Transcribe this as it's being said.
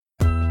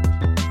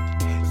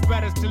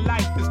Better to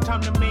life. It's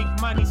time to make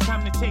money. It's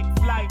time to take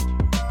flight.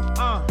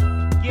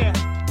 Yeah.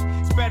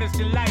 It's better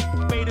to life.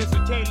 Faders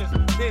or tailors.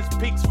 This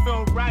pics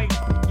feel right.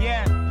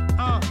 Yeah.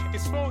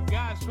 It's 4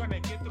 guys trying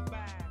to get the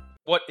bag.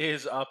 What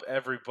is up,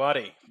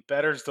 everybody?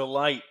 Better's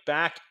Delight,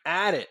 back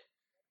at it.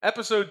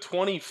 Episode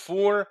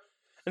 24.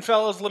 And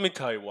fellas, let me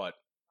tell you what.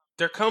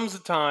 There comes a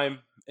time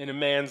in a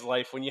man's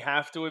life when you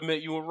have to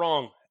admit you were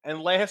wrong.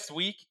 And last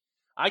week,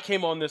 I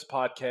came on this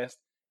podcast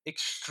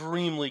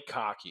extremely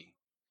cocky.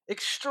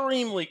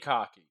 Extremely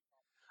cocky.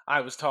 I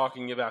was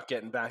talking about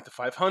getting back to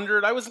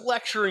 500. I was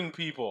lecturing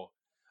people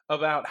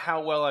about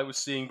how well I was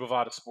seeing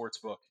Bovada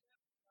Sportsbook.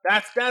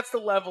 That's the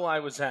level I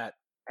was at.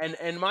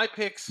 And my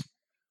picks,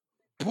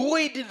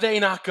 boy, did they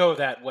not go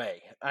that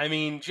way. I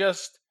mean,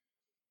 just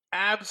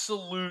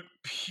absolute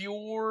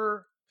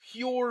pure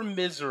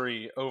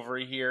misery over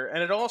here.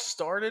 And it all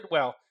started,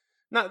 well,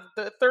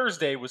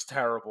 Thursday was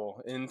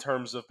terrible in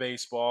terms of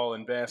baseball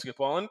and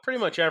basketball and pretty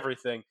much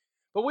everything.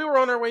 But we were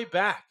on our way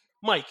back.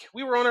 Mike,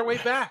 we were on our way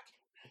back.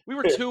 We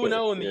were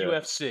 2-0 in the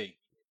UFC.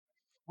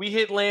 We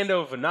hit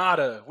Lando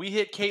Venata. We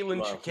hit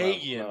Caitlin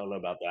Chikagian. I don't know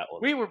about that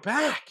one. We were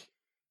back.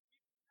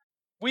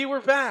 We were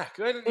back.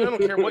 I don't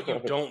care what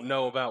you don't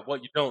know about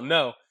what you don't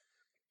know.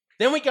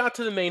 Then we got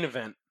to the main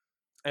event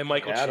and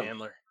Michael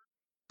Chandler.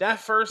 That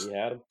first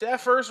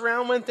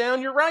round went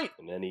down, you're right.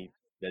 And then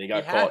he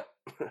got caught.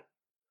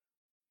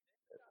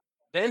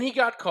 Then he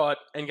got caught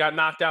and got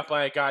knocked out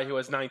by a guy who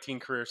has 19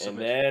 career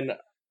submissions. And then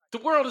the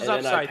world is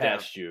upside down. I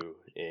passed you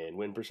in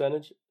win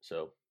percentage,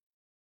 so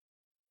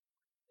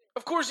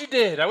of course you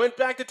did. I went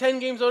back to 10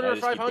 games under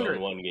 500.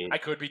 One game. I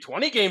could be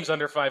 20 games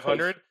under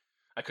 500.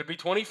 I could be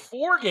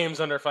 24 games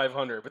under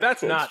 500, but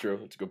that's not. That's true.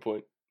 That's a good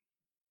point.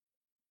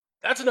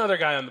 That's another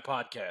guy on the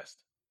podcast.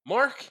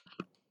 Mark,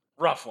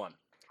 rough one.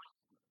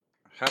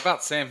 How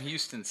about Sam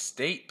Houston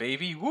State,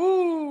 baby?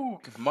 Woo!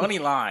 Money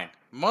line.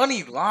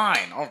 Money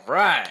line. All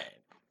right.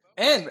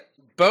 And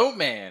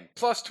Boatman,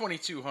 plus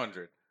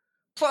 2,200.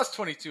 Plus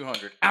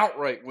 2,200.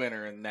 Outright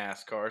winner in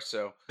NASCAR.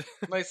 So,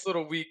 nice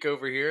little week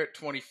over here at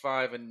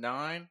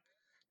 25-9.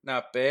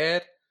 Not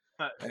bad.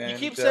 You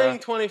keep saying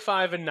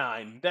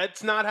 25-9.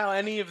 That's not how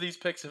any of these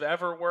picks have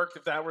ever worked.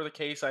 If that were the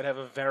case, I'd have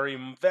a very,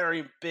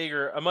 very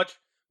bigger, a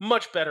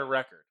much better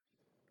record.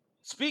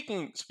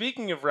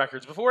 Speaking of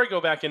records, before I go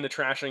back into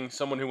trashing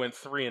someone who went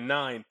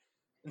 3-9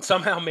 and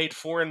somehow made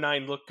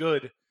 4-9 look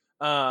good,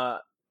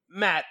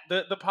 Matt,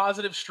 the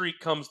positive streak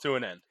comes to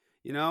an end.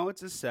 You know,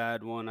 it's a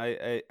sad one.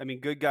 I mean,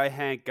 good guy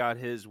Hank got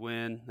his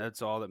win.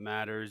 That's all that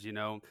matters. You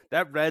know,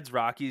 that Reds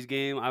Rockies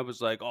game, I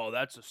was like, oh,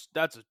 that's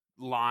a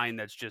line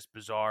that's just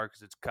bizarre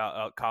because it's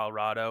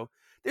Colorado.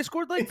 They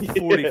scored like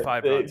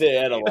 45 runs. They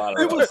had a lot of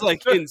it was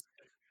like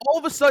all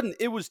of a sudden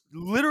it was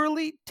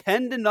literally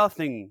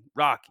 10-0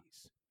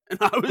 Rockies. And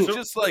I was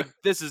just like,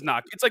 this is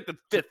not. It's like the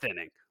 5th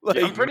inning.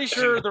 Like, I'm pretty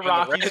sure the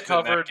Rockies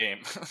covered. Game.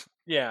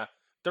 Yeah,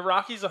 the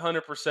Rockies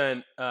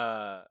 100%.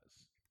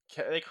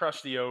 They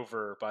crushed the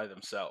over by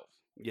themselves.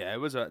 Yeah,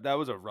 that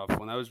was a rough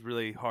one. That was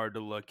really hard to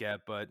look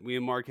at. But me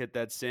and Mark hit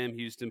that Sam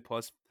Houston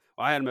plus.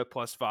 Well, I had him at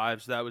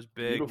 +5, so that was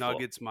big. Beautiful.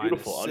 Nuggets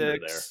Beautiful -6. Under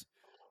there.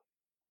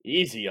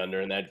 Easy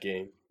under in that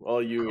game.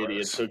 All you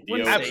idiots took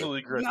the over.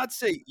 Absolutely great. Not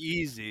say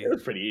easy. It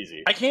was pretty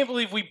easy. I can't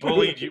believe we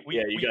bullied you. We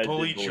guys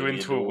bullied you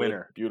into a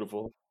winner.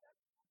 Beautiful.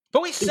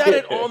 But we said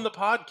it on the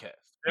podcast.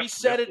 We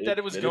said that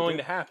it was going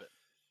to happen.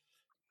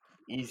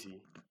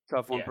 Easy.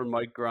 Tough one for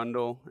Mike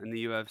Grundle in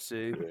the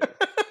UFC.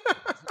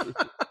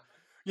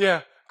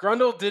 Yeah,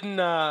 Grundle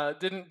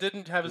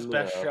didn't have his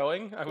best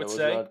showing, I would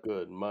say. Not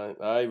good.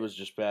 I was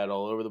just bad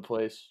all over the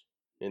place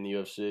in the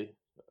UFC.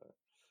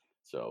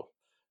 So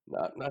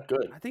not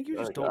good. I think you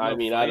just don't.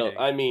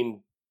 I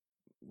mean,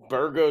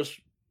 Burgos.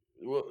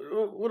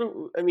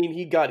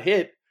 He got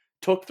hit,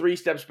 took 3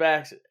 steps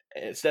back,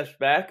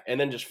 and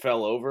then just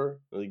fell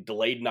over. Like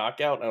delayed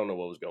knockout. I don't know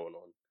what was going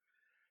on.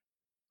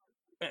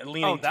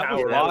 Leaning that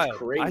tower. was wild.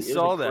 Crazy. I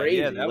saw that. Crazy.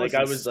 Yeah, that was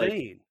I was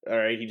insane. like, all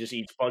right, he just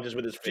eats punches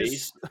with his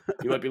face.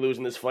 You might be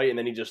losing this fight, and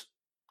then he just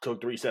took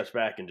 3 steps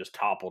back and just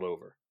toppled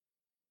over.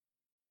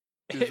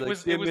 Give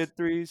me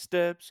 3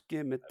 steps,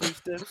 give me 3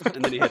 steps,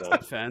 and then he hits the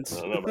fence.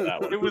 I don't know about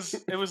that one.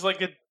 It was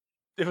like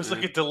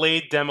a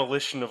delayed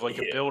demolition of a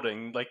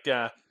building. Like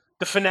the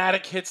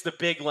Fanatic hits the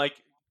big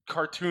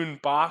cartoon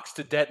box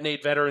to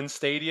detonate Veterans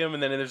Stadium,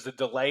 and then there's the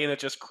delay, and it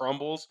just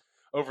crumbles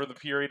over the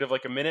period of a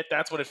minute.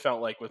 That's what it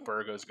felt like with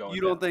Burgos going. You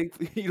don't think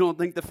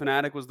the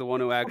Fanatic was the one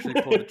who actually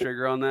pulled the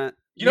trigger on that?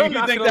 I'm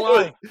not gonna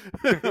lie.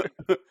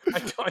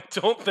 I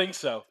don't think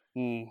so.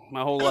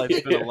 My whole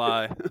life's been a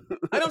lie.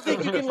 I don't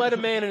think you can let a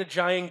man in a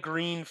giant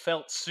green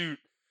felt suit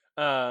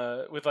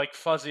with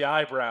fuzzy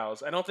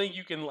eyebrows. I don't think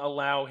you can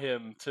allow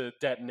him to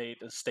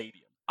detonate a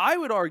stadium. I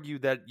would argue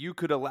that you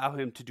could allow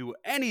him to do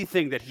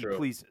anything that he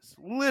pleases.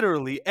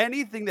 Literally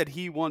anything that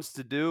he wants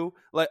to do.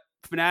 Like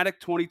Fanatic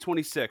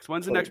 2026.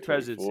 When's the next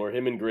presidency? For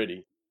him and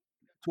Gritty.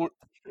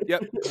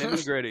 Yep, him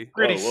and Gritty.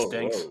 Gritty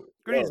stinks.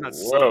 Gritty's not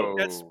so.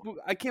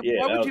 I can't.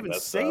 Why would you even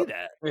say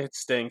that? It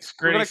stinks.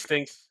 Gritty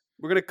stinks.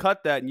 We're gonna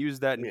cut that and use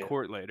that in Yeah.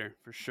 court later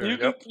for sure.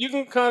 You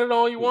can cut it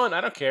all you want.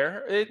 I don't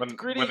care. It's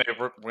Gritty.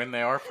 When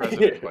they are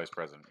president and vice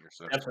president, you're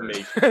so screwed.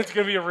 Defamation. It's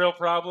gonna be a real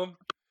problem.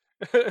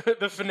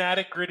 The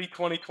Fanatic Gritty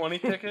 2020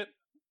 ticket.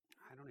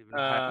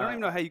 I don't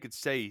even know how you could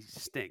say he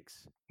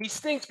stinks. He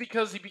stinks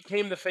because he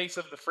became the face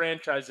of the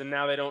franchise, and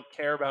now they don't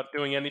care about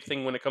doing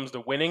anything when it comes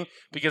to winning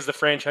because the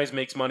franchise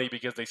makes money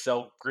because they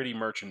sell Gritty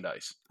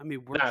merchandise. I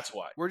mean, That's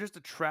why. We're just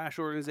a trash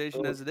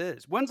organization as it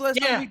is. When's the last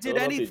time we did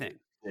Philadelphia anything?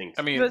 stinks.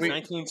 I mean, Because-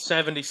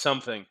 1970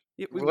 something.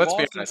 Yeah, we let's be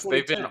lost in honest.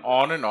 They've been 2010.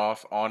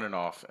 on and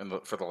off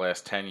for the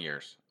last 10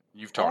 years.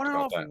 You've talked On and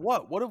about off that.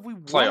 what? What have we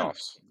won?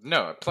 Playoffs.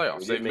 No, playoffs.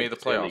 We They've didn't made the make the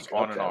Stanley playoffs Cup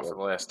on and that off for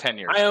the last 10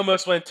 years. I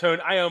almost went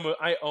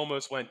I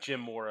almost went Jim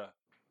Mora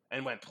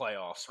and went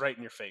playoffs right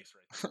in your face.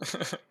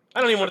 Right.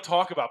 I don't even want to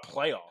talk about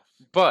playoffs.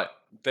 But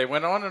they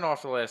went on and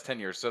off for the last 10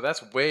 years, so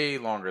that's way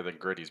longer than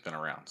Gritty's been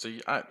around. So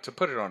to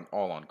put it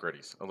all on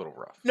Gritty's a little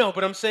rough. No,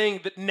 but I'm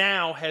saying that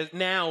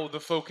now the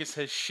focus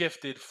has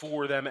shifted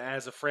for them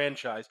as a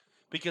franchise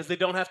because they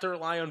don't have to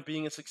rely on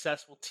being a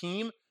successful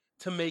team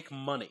to make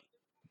money.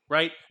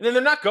 Right? And then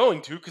they're not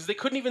going to because they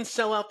couldn't even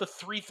sell out the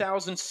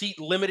 3,000 seat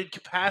limited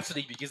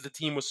capacity because the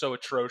team was so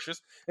atrocious.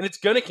 And it's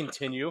going to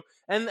continue.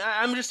 And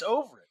I'm just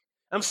over it.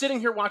 I'm sitting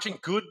here watching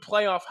good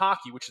playoff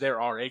hockey, which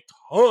there are a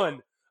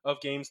ton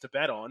of games to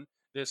bet on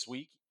this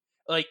week.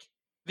 Like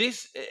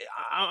this,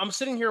 I'm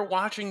sitting here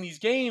watching these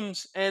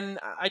games and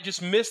I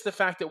just miss the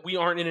fact that we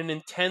aren't in an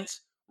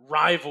intense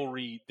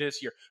rivalry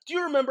this year. Do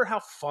you remember how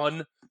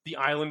fun the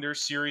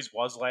Islanders series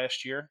was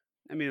last year?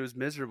 I mean, it was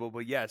miserable,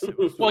 but yes, it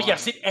was Well, fun.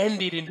 yes, it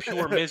ended in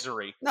pure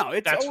misery. No,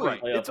 it's That's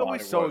always, right. It's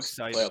always so was.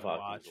 exciting Playoff to hockey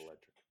watch. was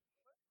electric.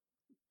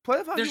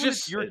 Playoff hockey, There's when just-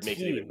 it's your it makes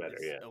it team even better,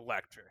 is yeah.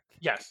 electric.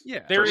 Yes. Yeah,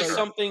 There for is sure.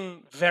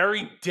 something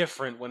very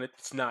different when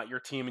it's not your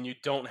team and you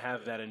don't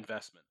have that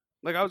investment.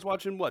 Like I was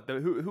watching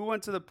who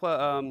went to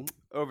the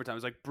overtime? It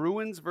was like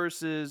Bruins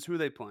versus who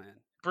they playing?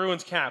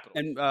 Bruins Capitals.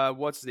 And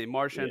what's his name?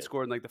 Marchand Yeah.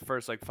 scored in like the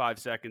first 5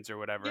 seconds or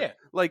whatever. Yeah.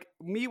 Like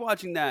me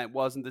watching that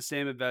wasn't the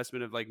same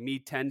investment of like me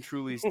 10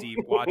 Trulies deep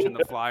watching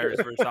the Flyers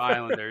versus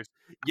Islanders,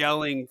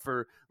 yelling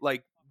for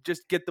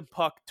just get the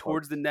puck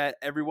towards the net.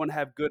 Everyone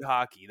have good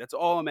hockey. That's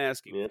all I'm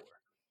asking Yeah. for.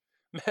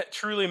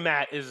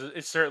 Matt is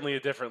certainly a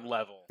different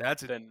level.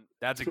 That's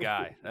a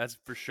guy. That's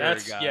for sure a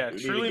guy. Yeah, We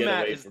need to truly get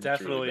Matt away is from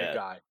definitely Truly a Matt.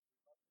 guy.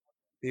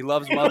 He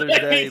loves Mother's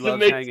Day. He He's the loves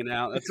mix. hanging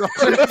out. That's all.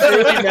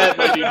 Truly Matt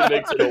might need to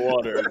mix in the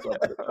water or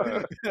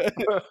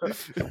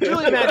something.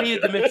 Truly Matt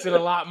needed to mix in a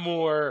lot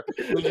more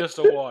than just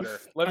a water.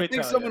 Let me I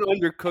think tell someone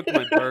you. undercooked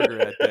my burger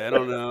that day. I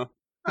don't know.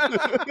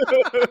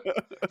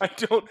 I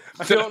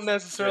don't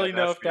necessarily Yeah,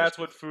 know that's if that's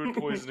what food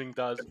poisoning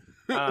does.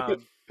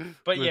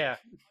 But yeah,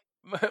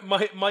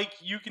 Mike,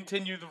 you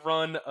continue the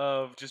run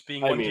of just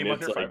being one game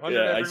under 500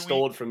 I every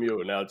stole week. it from you,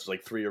 and now it's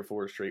like 3 or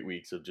 4 straight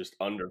weeks of just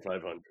under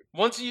 500.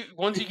 Once you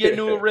get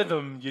into a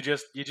rhythm, you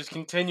just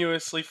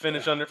continuously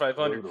finish under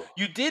 500. Brutal.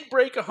 You did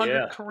break 100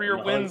 Yeah, career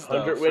I'm a wins though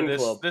 100 for win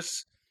this club.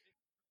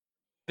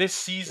 this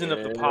season of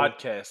the Yeah.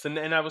 podcast,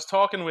 and I was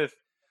talking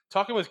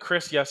with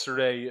Chris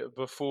yesterday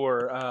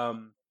before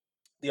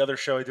the other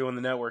show I do on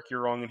the network. You're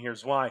wrong, and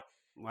here's why.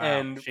 Wow.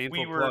 And Shameful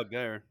we were- plug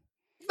there.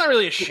 It's not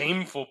really a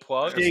shameful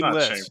plug. It's not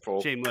Shameless.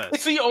 shameful. Shameless.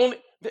 It's the only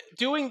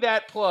doing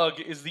that plug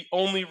is the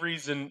only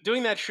reason.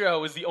 Doing that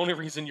show is the only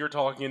reason you're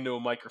talking into a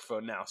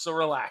microphone now. So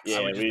relax. Yeah,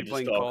 I would just we be just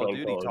playing talk Call of on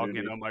Duty, Call of talking Duty.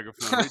 into a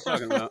microphone. What are you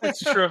talking about? It's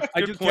true. I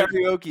Good do point.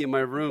 karaoke in my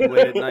room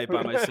late at night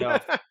by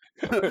myself.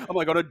 I'm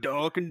like on a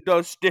dark and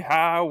dusty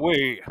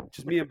highway.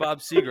 Just me and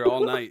Bob Seger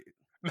all night.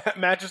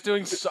 Matt just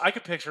doing. I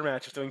could picture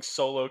Matt just doing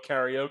solo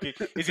karaoke.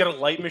 He's got a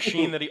light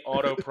machine that he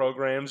auto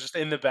programs just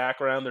in the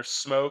background. There's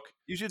smoke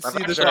You should I've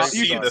see the actually fog. seen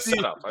You should the see,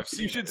 setup. I've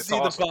seen you should it. It's see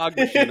awesome. the fog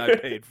machine I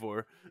paid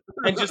for.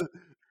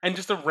 and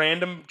just a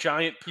random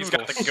giant He's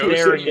poodle got the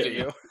staring ghost at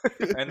you.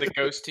 and the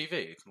Ghost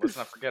TV. Let's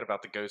not forget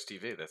about the Ghost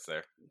TV that's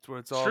there. That's what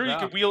it's all Sure,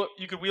 about.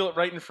 you could wheel it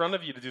right in front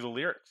of you to do the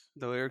lyrics.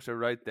 The lyrics are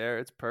right there.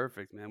 It's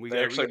perfect, man. We They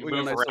got actually we got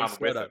a move nice little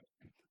around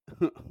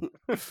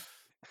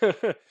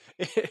with setup.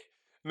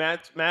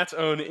 Matt's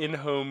own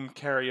in-home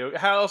karaoke.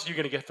 How else are you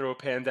going to get through a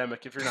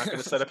pandemic if you're not going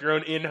to set up your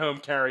own in-home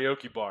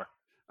karaoke bar?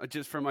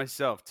 Just for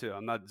myself too.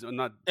 I'm not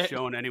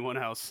showing anyone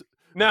else.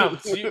 No,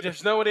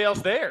 there's nobody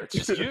else there. It's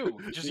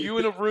just you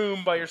in a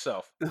room by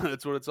yourself.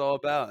 That's what it's all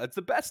about. It's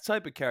the best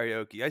type of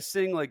karaoke. I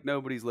sing like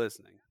nobody's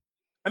listening.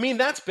 I mean,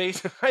 that's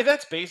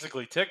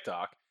basically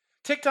TikTok.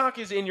 TikTok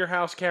is in your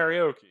house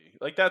karaoke.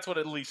 Like that's what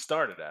it at least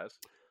started as.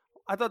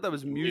 I thought that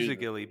was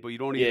Musical.ly. Musical.ly, but you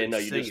don't Yeah, even no,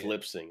 you sing just it.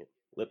 lip sync it.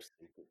 Lip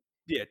sync it.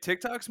 Yeah,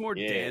 TikTok's more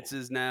Yeah.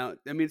 dances now.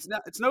 I mean,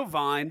 it's no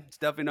Vine. It's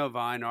definitely no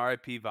Vine.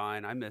 R.I.P.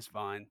 Vine. I miss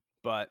Vine,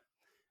 but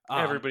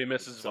Everybody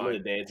misses Some of the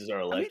Vine. dances are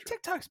I mean, electric.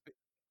 TikTok's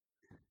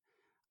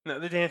No,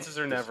 the dances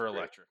are never Disagree.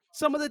 electric.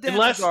 some of the dances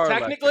Unless are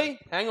technically,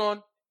 electric. hang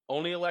on,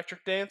 only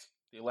electric dance,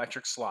 the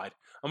electric slide.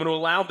 I'm going to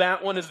allow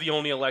that one as the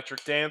only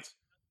electric dance.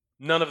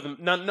 None of them,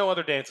 no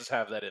other dances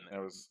have that in there.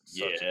 That was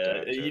such a Yeah,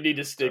 dad you joke. need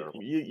to stick.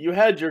 Terrible. You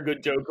had your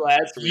good joke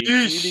last week.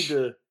 Yeesh.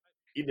 You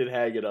need to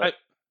hang it up.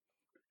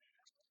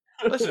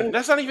 Listen,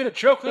 that's not even a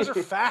joke. Those are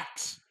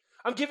facts.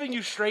 I'm giving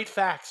you straight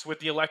facts with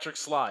the electric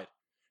slide.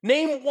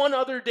 Name one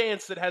other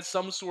dance that has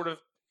some sort of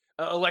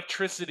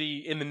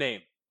electricity in the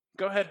name.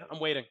 Go ahead. I'm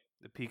waiting.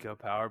 The Pico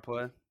power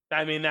play.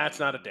 I mean, that's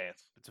not a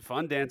dance. It's a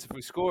fun dance if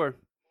we score.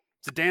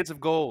 It's a dance of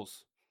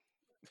goals.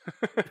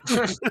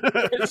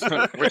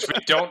 Which we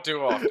don't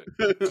do often.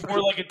 It's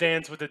more like a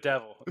dance with the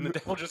devil. And the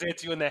devil just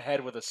hits you in the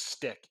head with a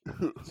stick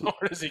as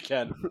hard as he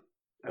can.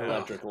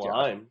 Electric Oh,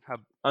 lime.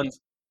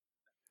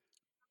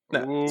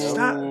 No,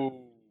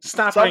 Ooh.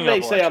 Stop Some bringing may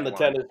up say I'm the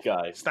electric tennis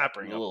guy. Stop A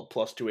bringing up. little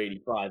plus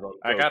 285 on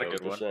I got a Coco, good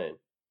just one. saying.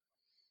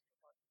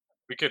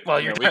 We could, Well,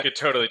 you know, you're we not- could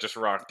totally just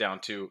rock down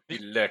to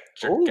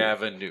Electric Ooh.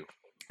 Avenue.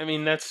 I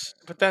mean, that's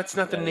not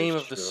the That name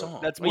is of the true. song.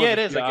 That's Well, more yeah, of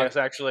it a is, I geog- guess,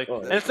 actually. Oh,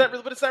 And it's not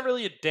really, but it's not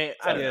really a dance.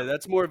 I don't Yeah, know.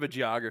 that's more of a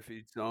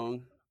geography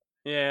song.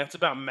 Yeah, it's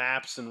about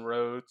maps and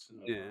roads.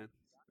 Yeah,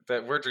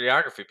 That we're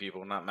geography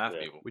people, not math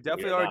Yeah. people. we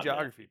definitely We're are not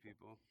geography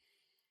people.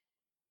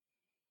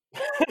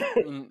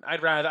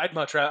 I'd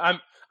much rather.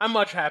 I'm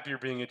much happier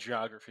being a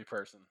geography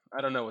person.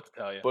 I don't know what to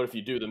tell you. But if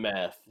you do the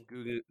math,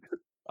 Google.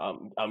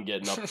 I'm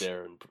getting up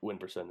there in win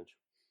percentage.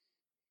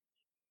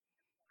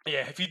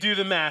 Yeah, if you do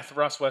the math,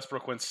 Russ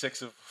Westbrook went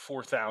 6 of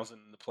 4,000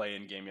 in the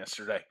play-in game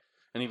yesterday,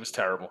 and he was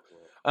terrible.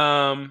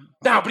 No,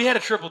 but he had a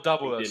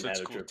triple-double, He though, didn't so it's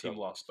have a cool. The team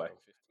triple-double, lost by so.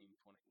 15,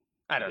 20.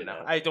 I don't didn't know.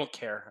 have I don't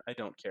care. I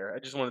don't care. I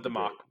just wanted to Great.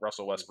 mock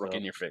Russell Westbrook in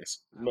Well, your face.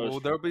 Well,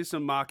 there'll be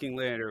some mocking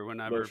later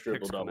whenever most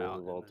picks come triple-doubles out.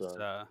 of all and it's,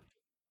 time.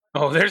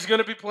 Oh, there's going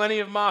to be plenty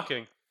of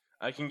mocking.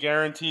 I can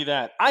guarantee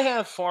that. I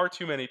have far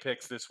too many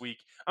picks this week.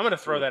 I'm going to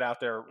throw that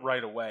out there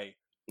right away.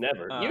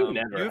 Never. You Um,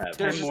 never you have have.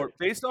 10 just- more.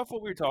 Based off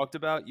what we talked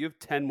about, you have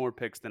 10 more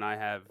picks than I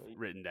have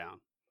written down.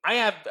 I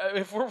have,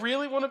 if we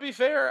really want to be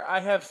fair, I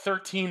have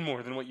 13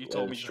 more than what you Yeah,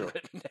 told me that's you true. had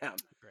written down.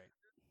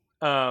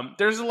 Great.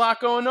 There's a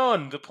lot going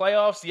on. The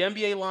playoffs, the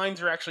NBA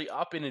lines are actually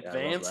up in I love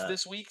advance that.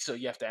 this week, so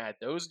you have to add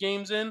those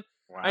games in.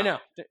 Wow. I know.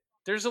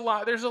 There's a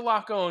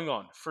lot going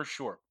on, for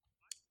sure.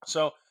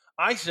 So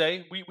I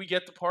say we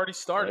get the party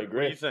started. What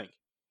agree. do you think?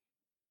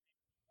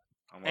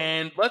 I'm loving it.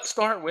 And let's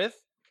start with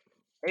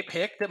a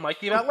pick that Mike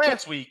gave out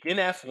last week in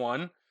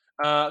F1.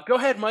 Go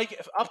ahead, Mike.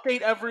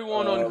 Update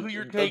everyone on who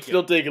you're I'm taking.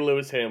 still taking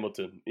Lewis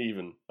Hamilton,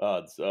 even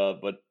odds.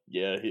 But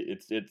yeah,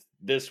 it's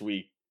this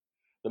week,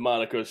 the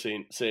Monaco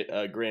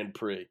Grand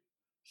Prix.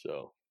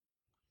 So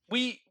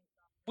We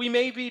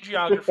may be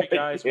geography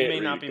guys. We can't may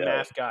not read be that.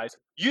 math guys.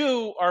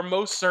 You are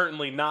most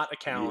certainly not a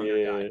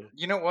calendar guy.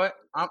 You know what?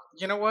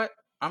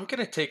 I'm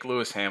gonna take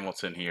Lewis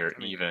Hamilton here,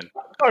 even.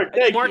 All right,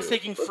 thank Mark's you.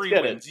 taking Let's free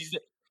get it. wins.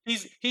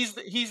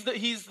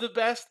 He's the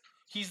best.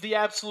 He's the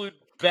absolute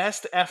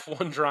best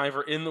F1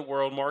 driver in the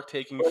world. Mark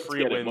taking Let's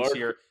free get it, wins Mark.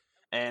 here,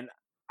 and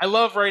I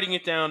love writing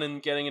it down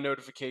and getting a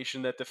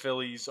notification that the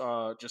Phillies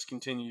just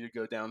continue to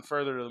go down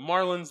further to the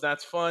Marlins.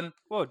 That's fun.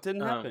 Well, it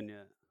didn't Um, happen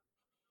yet.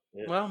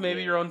 Yeah, Well, maybe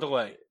yeah. you're on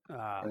delay.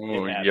 Ah,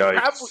 Oh,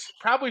 happens.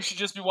 Probably should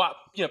just be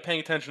paying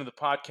attention to the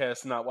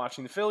podcast and not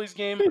watching the Phillies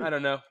game. I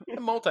don't know.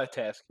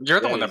 Multitask.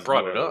 You're the one he's that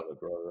brought it one up. that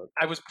brought it up.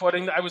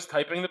 I was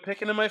typing the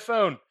pick into my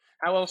phone.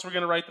 How else we're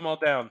gonna write them all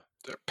down?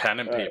 Pen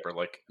and All right. paper,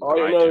 like All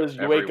you I know do is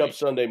you every wake up week.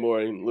 Sunday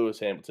morning, Lewis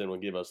Hamilton will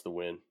give us the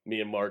win. Me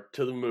and Mark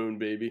to the moon,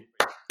 baby.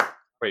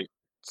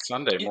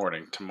 Sunday Yeah.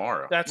 morning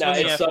tomorrow. That's No, when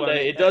the it's F1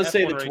 Sunday. It does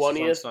say F1 the race is on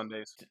 20th.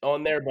 Sundays.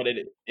 On there, but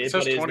it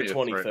says is 20th the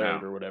right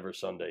 23rd now. or whatever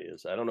Sunday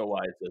is. I don't know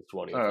why it says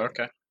 20th. Oh,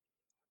 okay.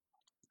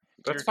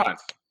 That's Your fine.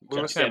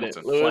 Lewis Get it.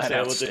 Hamilton. Lewis flat out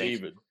Hamilton steak.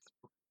 even.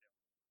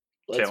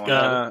 Let's Killing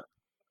go.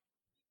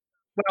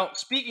 Well,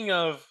 speaking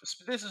of,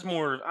 this is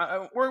more.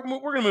 We're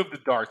gonna move to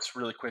darts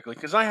really quickly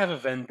because I have a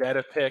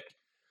vendetta pick.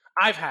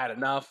 I've had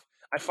enough.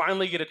 I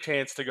finally get a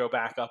chance to go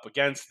back up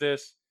against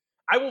this.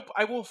 I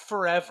will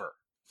forever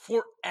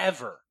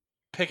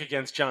pick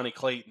against Johnny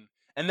Clayton.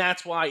 And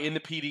that's why in the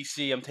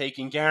PDC I'm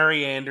taking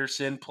Gary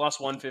Anderson plus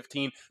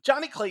 115.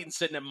 Johnny Clayton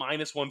sitting at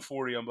minus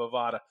 140 on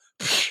Bovada.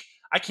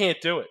 I can't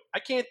do it.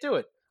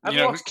 I've You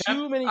know who lost can?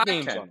 too many I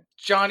games can. on him.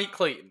 Johnny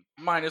Clayton,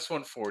 minus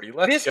 140.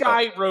 Let's This go.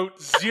 guy wrote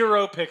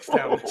 0 picks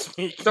down this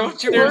week.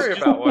 Don't you There's worry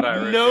just about what I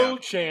wrote no down.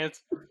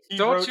 chance. He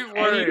Don't wrote you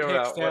any worry picks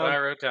about what down. I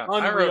wrote down.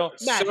 I Unreal. wrote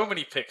Matt, so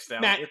many picks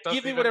down. Matt, it doesn't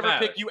give me even whatever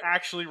matter. pick you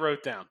actually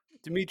wrote down.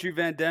 Dimitri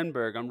Van Den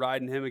Berg. I'm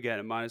riding him again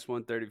at minus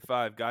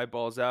 135. Guy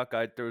balls out.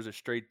 Guy throws a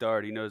straight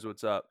dart. He knows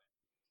what's up.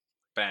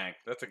 Bang.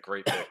 That's a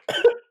great pick.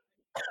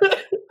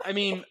 I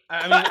mean,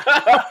 I'm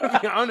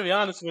going to be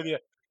honest with you.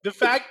 The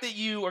fact that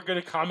you are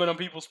going to comment on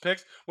people's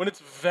picks when it's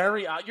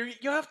very odd,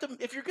 you have to,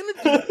 if you're going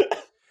to do,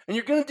 and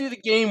you're going to do the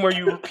game where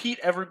you repeat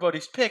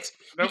everybody's picks,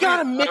 you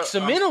got to mix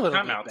them in a little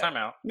Time bit. out. better. Time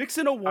out.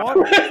 Mixing a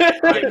water.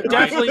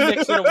 Definitely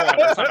mix it a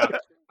water. Time out.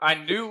 I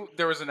knew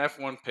there was an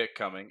F1 pick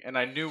coming, and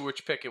I knew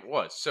which pick it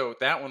was. So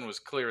that one was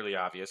clearly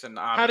obvious. And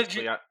How did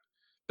obviously, you-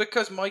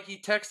 because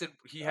Mikey texted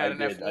he had I an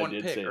did F1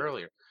 say pick that.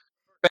 earlier.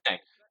 Bang.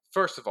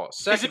 First of all, Is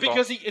second it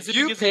because he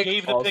you picked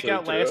gave the pick also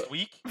out true. last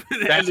week?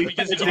 That's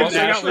because he that's gave the also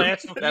pick out true.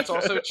 last week. That's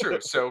also true.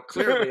 So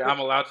clearly, I'm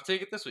allowed to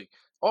take it this week.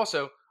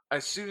 Also,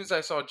 as soon as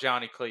I saw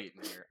Johnny Clayton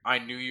here, I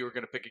knew you were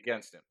going to pick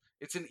against him.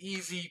 It's an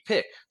easy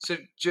pick. So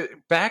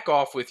back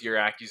off with your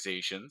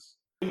accusations,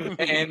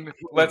 and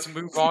let's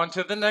move on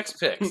to the next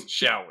picks,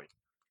 shall we?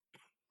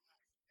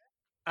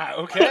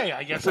 Okay,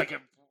 I guess I can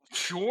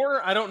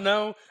Sure, I don't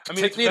know. I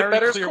mean, Take it's me to very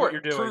better clear score. what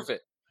you're doing.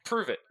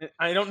 Prove it.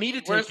 I don't need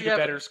to Where's take you the to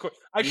better evidence? score.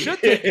 I should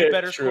take you to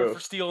better score True. for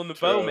stealing the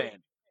True.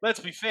 Bowman. Let's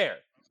be fair.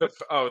 The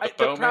The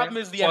Bowman problem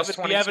is the plus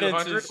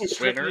evidence 2200 is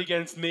strictly winner.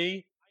 against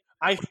me.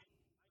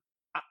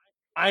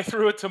 I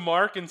threw it to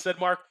Mark and said,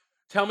 Mark,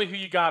 tell me who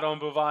you got on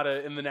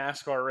Bovada in the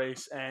NASCAR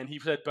race, and he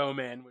said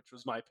Bowman, which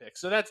was my pick.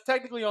 So that's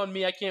technically on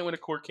me. I can't win a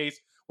court case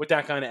with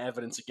that kind of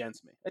evidence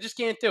against me. I just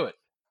can't do it.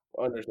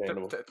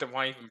 Understandable. Then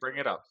why even bring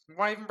it up?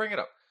 Why even bring it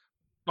up?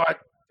 But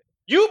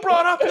you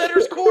brought up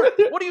Better's Court.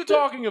 What are you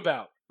talking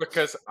about?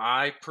 Because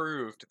I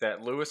proved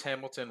that Lewis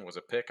Hamilton was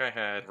a pick I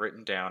had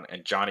written down,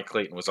 and Johnny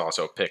Clayton was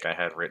also a pick I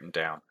had written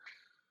down.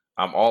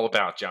 I'm all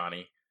about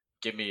Johnny.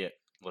 Give me it.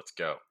 Let's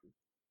go.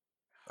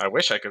 I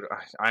wish I could.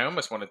 I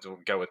almost wanted to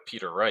go with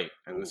Peter Wright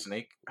and the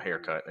snake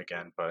haircut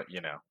again, but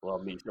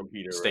Love me some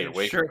Peter. stayed Wright.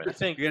 away from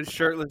it. Against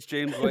shirtless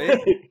James Wade.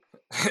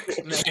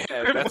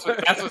 Yeah, that's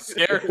what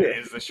scared me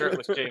is the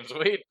shirtless James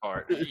Wade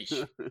part.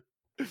 Yeesh.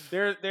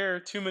 There are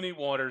too many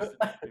waters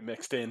that need to be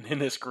mixed in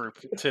this group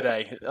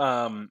today.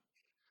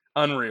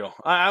 Unreal.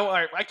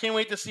 I can't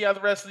wait to see how the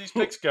rest of these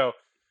picks go.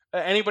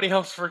 Anybody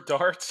else for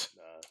darts?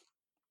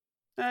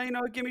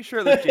 Give me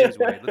shirtless James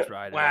Wade. Let's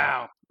ride it.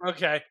 Wow.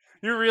 Okay.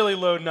 You're really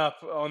loading up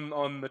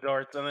on the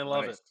darts, and I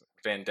love it.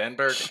 Van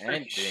Denberg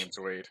and James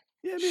Wade.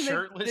 Yeah, I mean,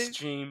 Shirtless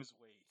James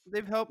Wade.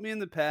 they've helped me in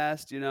the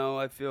past.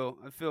 I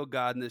feel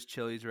God in this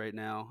Chili's right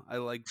now. I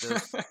like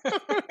this.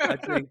 I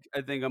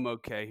think I'm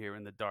okay here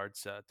in the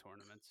darts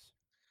tournaments.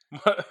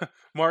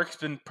 Mark's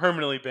been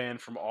permanently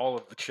banned from all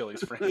of the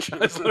Chili's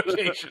franchise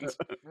locations.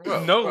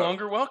 Whoa, No Oh. whoa.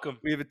 longer welcome.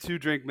 We have a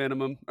 2-drink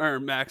minimum or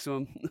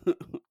maximum.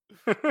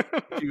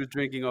 She was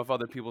drinking off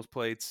other people's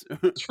plates.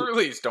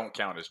 Trulies don't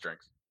count as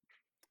drinks.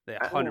 They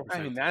I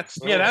 100%. mean, that's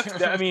Oh.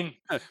 I mean,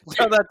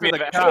 Tell that to the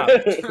cop.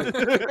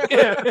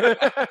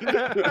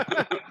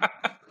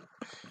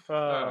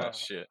 Oh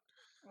shit.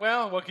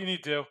 well, what can you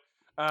do?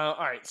 All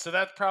right, so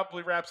that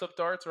probably wraps up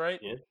darts, right?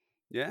 Yeah.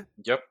 Yeah.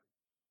 Yep.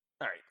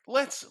 All right,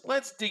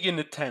 let's dig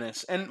into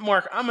tennis. And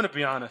Mark, I'm going to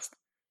be honest.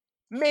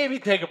 Maybe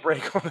take a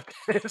break on the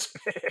tennis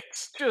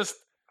picks. Just.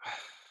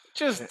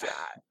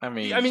 I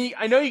mean,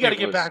 I know you got to it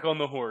get was- back on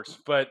the horse,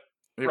 but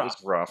it was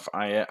rough.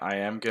 I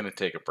am going to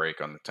take a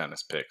break on the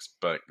tennis picks,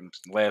 but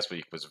last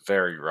week was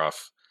very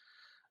rough.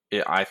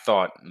 I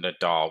thought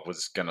Nadal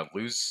was going to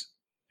lose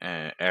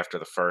after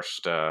that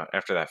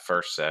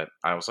first set.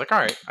 I was like, all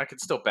right, I could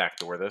still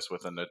backdoor this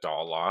with a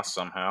Nadal loss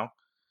somehow.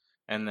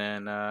 And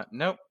then,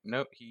 nope,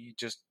 he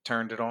just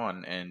turned it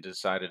on and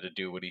decided to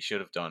do what he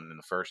should have done in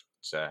the first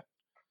set.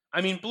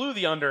 I mean, blew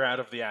the under out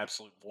of the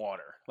absolute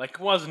water. Like,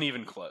 wasn't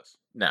even close.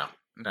 No,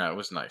 it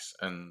was nice.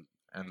 And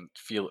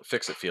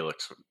Fix It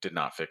Felix did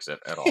not fix it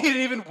at all. He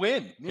didn't even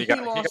win. He got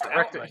wrecked.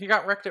 outright. He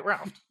got wrecked at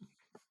Ralph.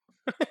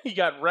 He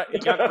got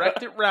wrecked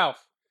at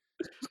Ralph.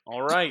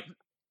 All right.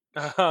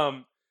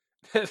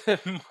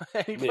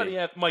 Anybody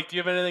have Mike? Do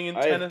you have anything in I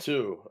have tennis?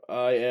 2.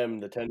 I am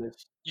the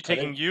tennis. You I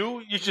taking think-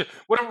 you? You just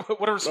what a No, I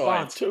have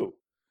response. 2.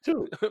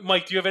 2.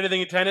 Mike, do you have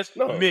anything in tennis?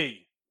 No.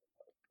 Me.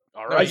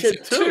 All I right.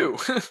 said 2.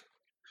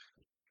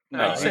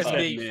 No, he said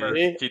he me said first.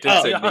 me? He did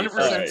Oh, say He me 100%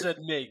 first. Alright. said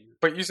me.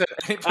 But you said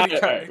anybody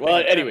got Alright, anything well,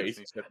 in tennis? anyways,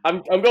 He said,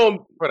 I'm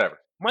going. whatever.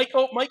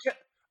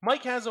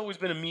 Mike has always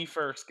been a me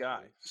first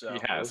guy. So He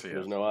has.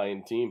 There's no I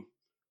in team.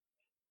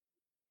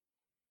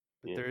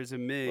 But Yeah. there is a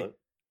me. What?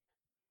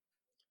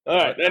 All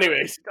right.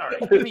 Anyways. all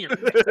right, give me your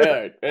All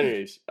right.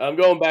 Anyways, I'm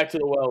going back to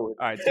the well. All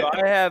right, so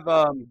I have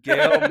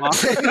Gail.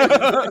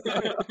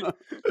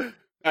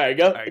 All right,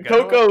 go. All right,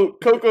 go.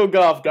 Coco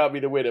Golf got me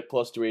the win at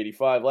plus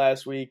 285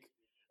 last week.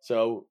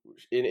 So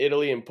in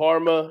Italy in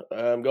Parma,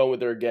 I'm going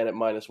with her again at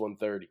minus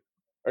 130.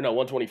 Or no,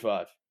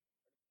 125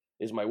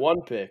 is my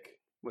one pick.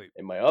 Wait.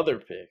 And my other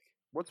pick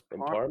What's in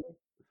Parma? Parma.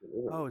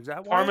 Oh, is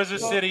that why? Parma's a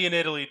it's called- city in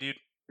Italy, dude.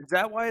 Is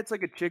that why it's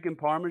like a chicken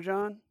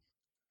parmesan?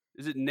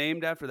 Is it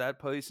named after that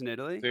place in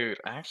Italy? Dude,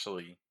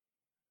 actually,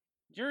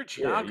 You're a Yeah,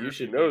 geography you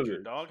should know major,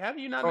 this. dog. How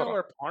do you not Hold know on.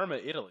 where Parma,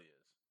 Italy is?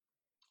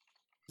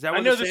 Is that I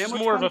where know the this is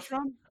sandwich more of comes a-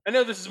 from? I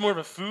know this is more of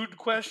a food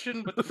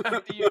question, but the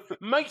fact that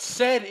Mike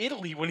said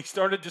Italy when he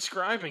started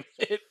describing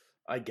it.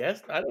 I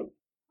guess I don't.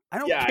 I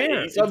don't Yeah,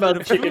 care. he's talking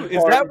about Is the it chicken food?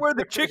 Is that parm. where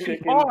the chicken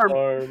parm?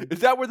 parm. Is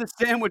that where the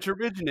sandwich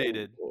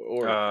originated?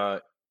 Or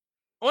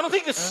Well, I don't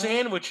think the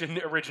sandwich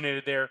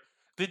originated there.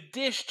 The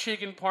dish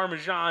chicken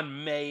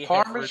parmesan may have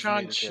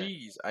Parmesan originated there.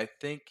 cheese, I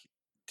think,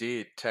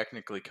 did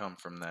technically come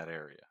from that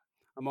area.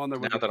 I'm on the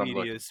Now that I'm Wikipedia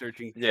looking.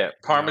 searching. Yeah,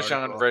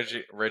 Parmesan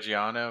article.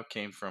 Reggiano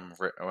came from,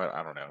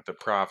 I don't know, the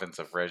province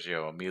of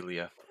Reggio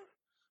Emilia.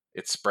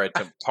 It spread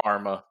to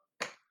Parma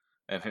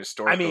and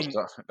historical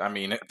stuff. I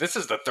mean, this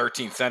is the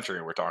 13th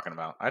century we're talking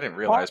about. I didn't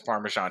realize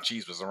Parmesan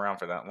cheese was around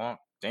for that long.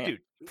 Damn. Dude,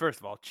 first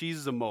of all, cheese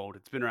is a mold.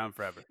 It's been around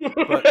forever.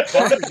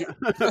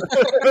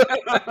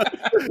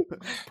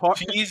 But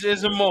Cheese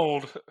is a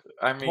mold.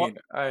 I mean,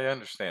 I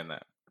understand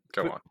that.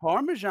 Go on.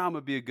 Parmesan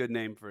would be a good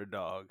name for a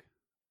dog.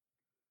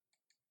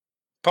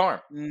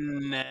 Parm.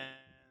 Nah.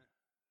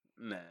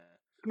 Come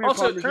here,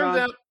 Also, it turns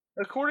Parmesan. out,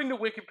 according to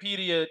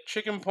Wikipedia,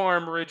 chicken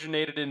parm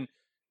originated in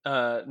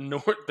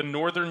the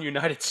northern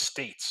United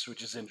States,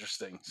 which is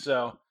interesting.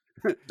 So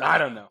I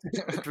don't know.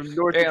 From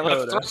North Yeah,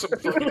 let's Dakota. throw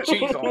some freaking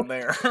cheese on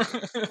there.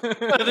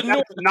 The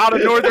nor- Not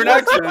a northern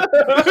accent.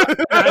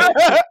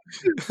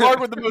 Mark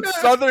with the most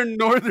southern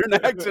northern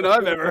accent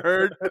I've ever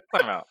heard.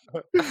 Time out.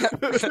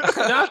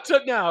 not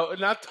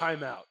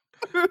timeout.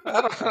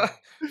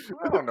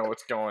 I don't know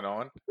what's going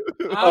on.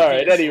 All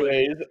right. Obviously.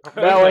 Anyways,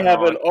 now I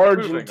have an Moving on.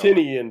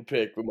 Argentinian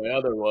pick for my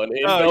other one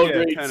in Oh, yeah,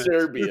 Belgrade, tennis.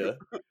 Serbia.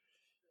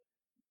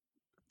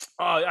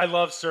 Oh, I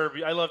love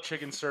Serbia. I love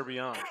chicken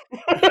Serbian.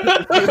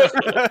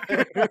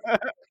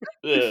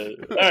 Yeah.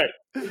 All right.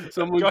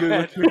 Someone Go Google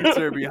ahead. chicken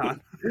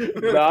Serbian.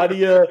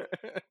 Nadia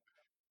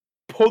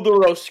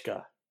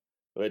Podoroska,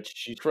 which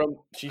she's from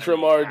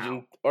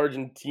Wow.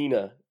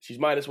 Argentina. She's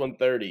minus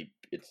 130.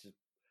 It's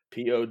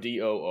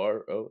Podoroska.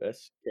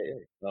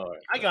 All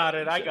right. I got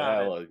it.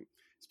 I'll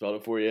spelled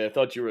it for you. I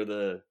thought you were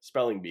the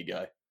spelling bee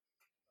guy.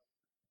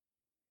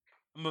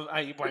 I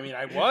mean,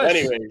 I was.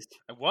 Anyways,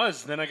 I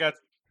was. Then I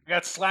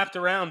got slapped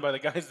around by the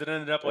guys that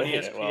ended up on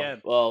yeah,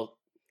 ESPN. well,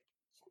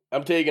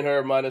 I'm taking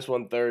her minus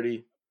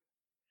 130.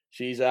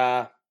 She's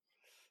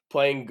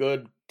playing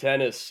good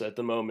tennis at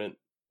the moment.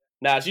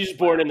 Nah, she's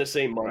born in the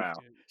same month. Wow.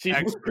 She's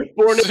Excellent.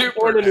 born in the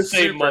Super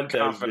same month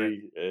as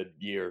confident. the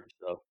year.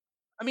 So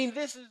I mean,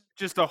 this is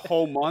Just a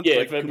whole month. yeah,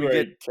 Like, can we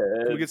February get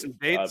 10th. can we get some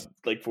dates?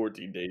 Like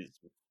 14 days.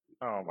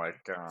 Oh my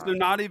So god. they're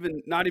not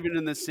even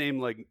in the same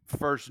like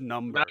first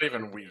number. Not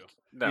even week.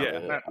 No. Yeah,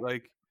 not-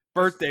 like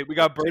birthday. We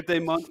got birthday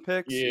month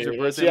picks. These are Yeah,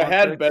 birthday see, I month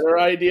had a picks? better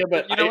idea,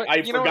 but You know what- I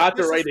you know what? forgot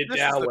to This write is- it this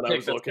is down the when I pick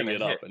was that's looking gonna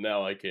it up, hit. and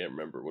now I can't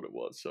remember what it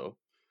was. So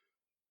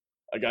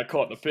I got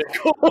caught in a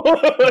pickle.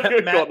 I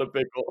got Matt- caught in a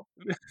pickle.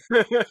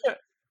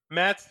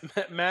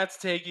 Matt's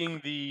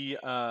taking the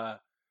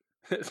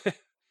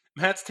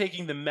Matt's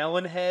taking the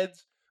melon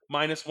heads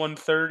minus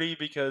 130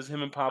 because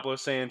him and Pablo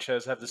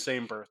Sanchez have the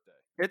same birthday.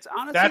 It's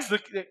honestly That's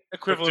the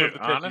equivalent Dude, of the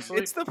pick. honestly,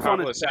 It's the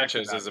Pablo funnest fact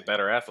Sanchez about is a me.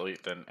 better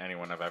athlete than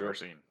anyone I've ever Sure.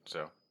 seen.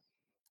 So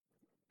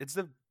it's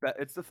the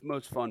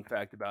most fun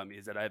fact about me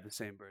is that I have the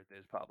same birthday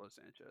as Pablo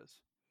Sanchez.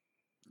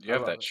 you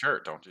have love that it.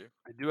 shirt, don't you?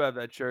 I do have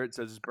that shirt. It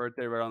says his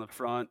birthday right on the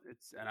front.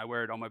 And I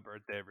wear it on my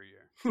birthday every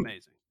year. It's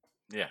amazing.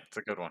 Yeah, it's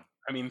a good one.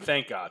 I mean,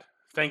 thank God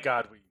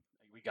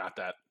we got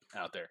that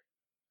out there.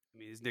 I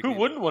mean, his Who nickname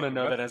wouldn't is- want to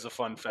know that as a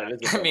fun That fact?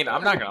 is a I mean,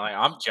 I'm not gonna lie,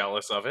 I'm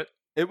jealous of it.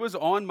 It was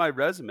on my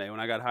resume when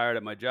I got hired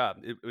at my job.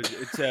 It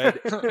said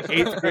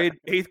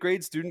eighth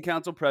grade student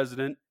council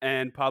president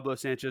and Pablo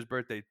Sanchez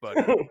birthday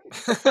buddy.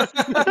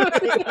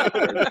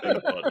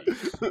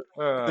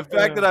 The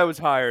fact that I was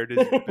hired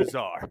is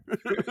bizarre.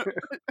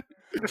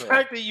 The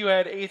fact that you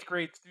had 8th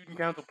grade student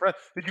council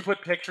did you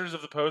put pictures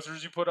of the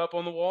posters you put up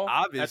on the wall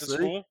at the Obviously,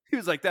 school? he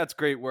was like, "That's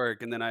great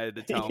work," and then I had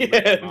to tell him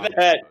Yeah, that my mom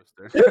that- was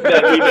the poster.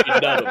 that we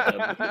made none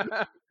of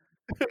them.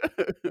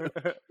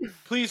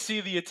 Please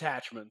see the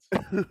attachments.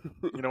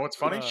 You know what's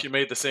funny? Uh, She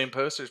made the same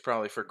posters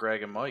probably for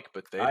Greg and Mike,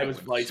 but they I didn't was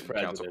win vice student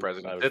council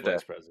president. president. I was Did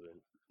vice they? president.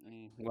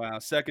 Wow,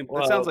 second.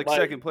 Well, that sounds like my-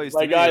 second place.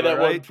 My to me, guy am I that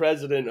won right?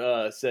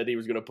 president said he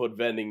was going to put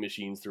vending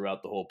machines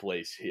throughout the whole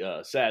place.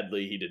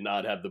 Sadly, he did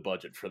not have the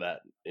budget for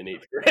that in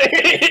 8th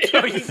grade.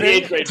 So you He's the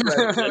think- 8th grade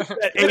president.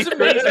 It's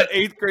amazing. That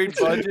eighth grade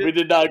We budget.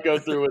 did not go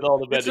through with all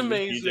the It's vending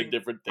machines amazing. and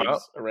different things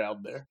Well-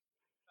 around there.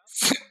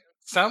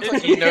 Sounds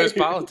like he knows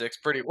politics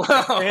pretty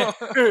well.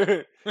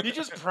 You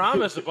just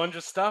promise a bunch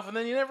of stuff and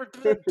then you never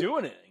do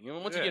anything. You know,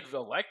 once you Yeah. get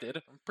elected,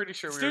 I'm pretty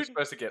sure we were Student-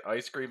 supposed to get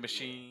ice cream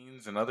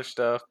machines and other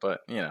stuff, but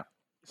you know.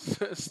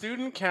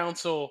 student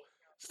council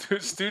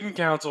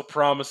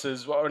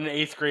promises on an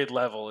 8th grade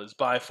level is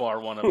by far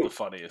one of the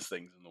funniest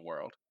things in the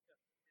world.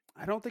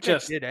 I don't think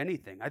Just- I did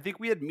anything. I think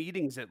we had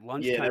meetings at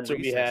lunchtime. Yeah, that's what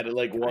we recess. had I was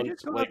like "Can I once,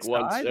 just go once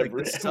outside? Like,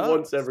 every this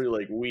once sucks." every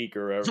like week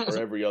or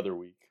every other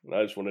week. And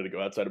I just wanted to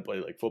go outside and play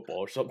like football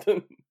or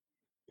something.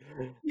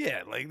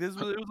 Yeah, like it was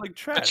like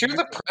trash. But you're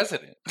the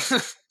president.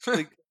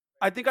 Like,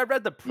 I think I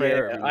read the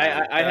prayer. Yeah, every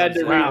morning. I That had to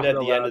was read not it at the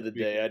allowed end of to the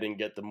be- day. I didn't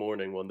get the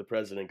morning one. The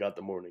president got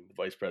the morning. The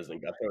vice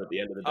president got there at the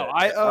end of the day.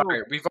 Oh, All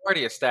right, we've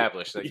already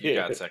established that you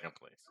Yeah. got second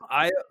place.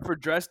 I for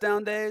dress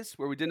down days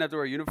where we didn't have to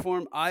wear a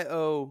uniform, I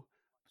owe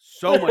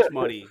so much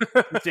money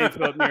to St.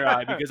 Philip near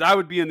I because I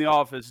would be in the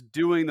office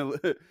doing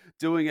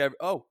every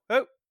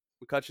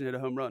McCutcheon hit a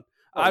home run.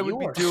 Oh, I would you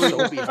be are doing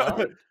so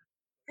behind.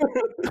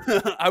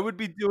 I would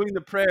be doing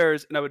the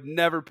prayers and I would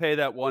never pay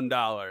that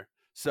 $1.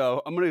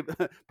 So I'm gonna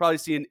probably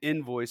see an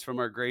invoice from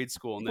our grade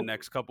school in the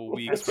next couple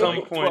weeks At for some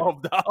like point.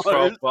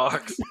 $12.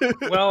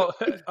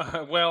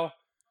 $12. Well,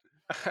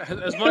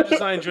 as much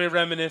as I enjoy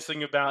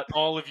reminiscing about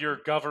all of your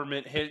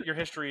government, your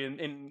history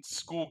in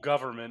school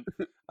government,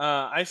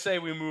 I say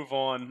we move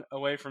on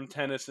away from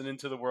tennis and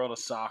into the world of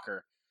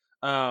soccer.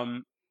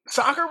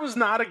 Soccer was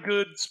not a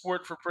good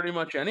sport for pretty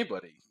much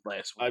anybody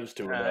last week. I was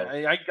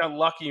 2-0. I got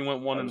lucky and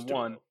went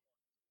 1-1.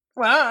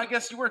 Well, I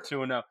guess you were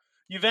 2-0.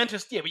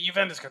 Juventus, yeah, but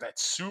Juventus got that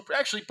super.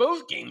 Actually,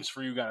 both games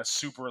for you got a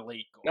super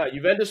late goal. No,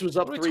 Juventus was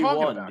up What are we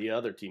talking 3-1. about? The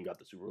other team got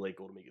the super late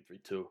goal to make it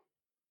 3-2.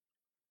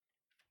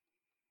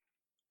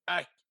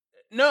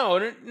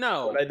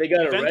 No. But they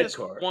got a red Juventus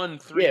card. won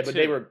 3-2. Yeah, but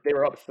they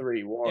were up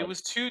 3-1. It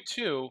was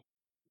 2-2.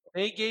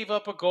 They gave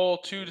up a goal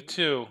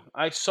 2-2.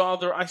 I saw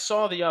the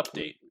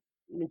update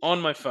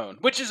on my phone,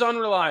 which is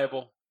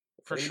unreliable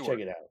for Let me sure. check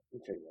it out.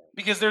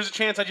 Because there's a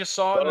chance I just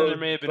saw it and there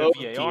may have been a Both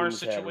VAR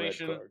teams had red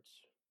situation. cards.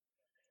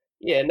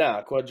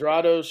 Yeah,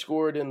 Quadrado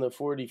scored in the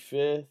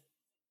 45th,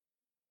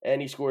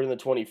 and he scored in the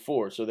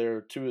 24th. So there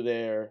were two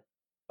there.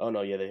 Oh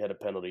no, yeah, they had a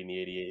penalty in the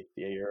 88th.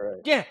 Yeah, you're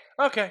right. Yeah.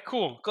 Okay.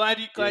 Cool. Glad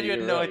you had you're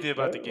no right. idea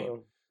about the Well,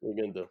 game. what are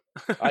you gonna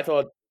do? I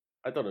thought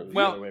it was the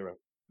other way around.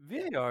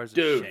 VAR is a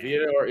Dude, shame.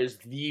 VAR is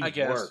the I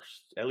guess. worst,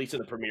 at least in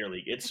the Premier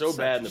League. It's so Such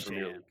bad a in the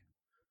Premier sham. League.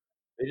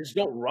 They just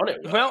don't run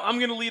it well. Well, I'm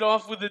gonna lead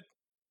off with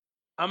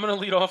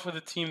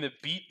a team that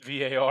beat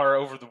VAR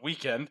over the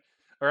weekend.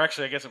 Or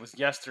actually, I guess it was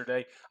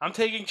yesterday. I'm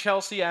taking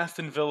Chelsea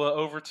Aston Villa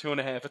over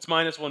 2.5. It's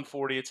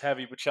 -140. It's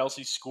heavy, but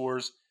Chelsea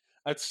scores.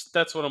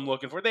 That's what I'm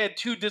looking for. They had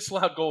 2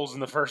 disallowed goals in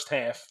the first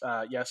half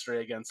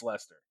yesterday against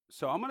Leicester.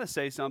 So I'm gonna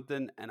say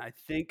something, and I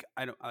think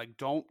I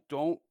don't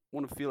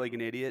want to feel like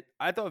an idiot.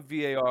 I thought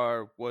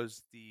VAR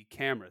was the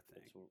camera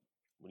thing.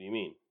 What do you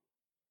mean?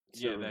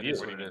 It's Yeah, a that review. is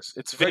what it is.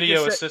 It's Like you video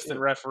said- assistant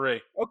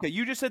referee. Okay,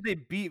 you just said they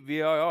beat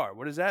VAR.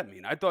 What does that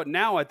mean? I thought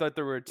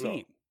they were a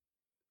team.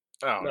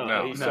 Oh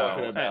No, he's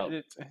talking no. about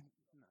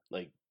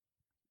like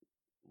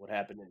what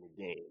happened in the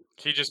game.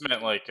 He just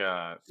meant like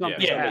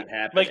Something. Yeah, Something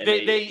happened, like and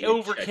they checked it,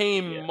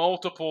 overcame yeah.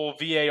 multiple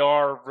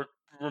VAR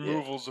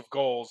removals of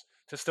goals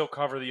to still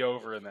cover the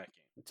over in that game.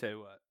 I'll tell you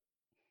what.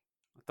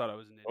 I thought I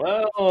was an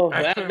idiot. Well,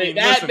 I that mean, may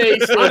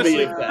listen, still honestly-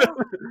 be a fact.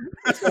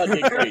 Let's not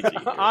get crazy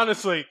here.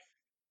 Honestly,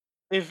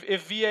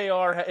 if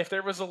VAR, if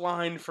there was a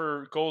line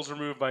for goals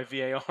removed by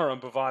VAR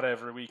on Bovada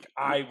every week,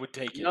 I would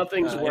take it.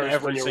 Nothing's in worse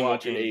every when you're single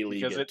watching game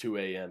A-League because at 2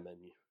 a.m.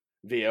 and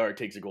VAR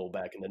takes a goal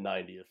back in the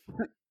 90th,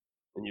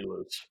 and you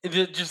lose.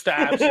 it's just the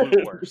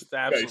absolute worst. The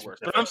absolute Crazy.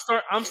 worst. But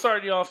I'm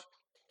starting you off.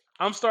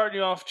 I'm starting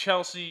you off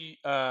Chelsea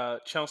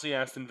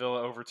Aston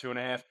Villa over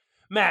 2.5.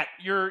 Matt,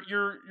 your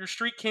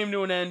streak came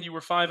to an end. You were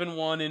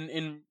 5-1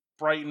 in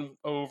Brighton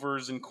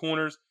overs and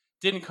corners.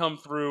 Didn't come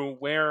through.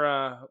 Where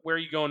are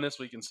you going this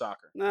week in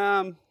soccer?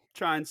 I'm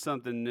trying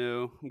something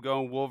new. I'm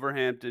going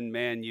Wolverhampton,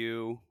 Man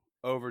U,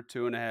 over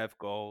 2.5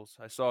 goals.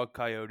 I saw a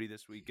Coyote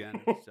this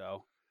weekend,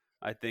 so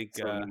I think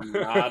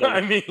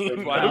I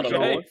mean,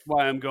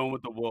 why I'm going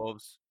with the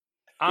Wolves.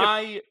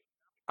 I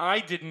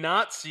did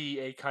not see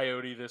a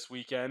Coyote this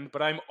weekend,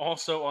 but I'm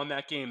also on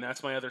that game.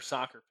 That's my other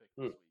soccer pick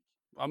this week.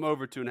 I'm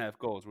over 2.5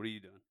 goals. What are you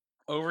doing?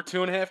 Over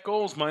 2.5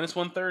 goals,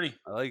 -130.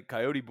 I like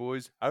Coyote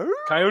boys.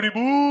 Coyote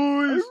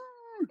boys.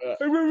 All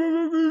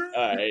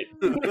right.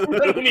 We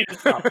need to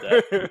stop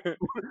that.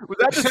 Was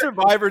that the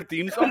Survivor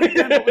theme song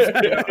again? What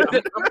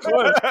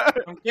was that?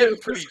 I'm getting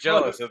pretty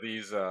jealous of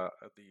these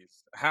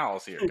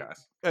howls here,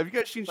 guys. Have you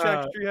guys seen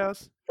Shaq's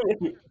Treehouse?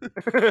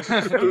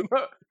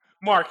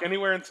 Mark,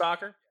 anywhere in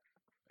soccer?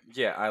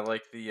 Yeah, I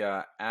like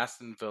the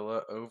Aston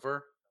Villa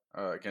over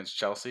against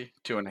Chelsea,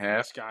 2.5.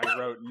 This guy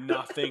wrote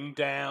nothing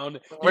down.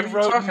 What He are you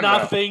wrote talking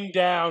about? nothing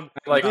down.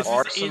 Like This is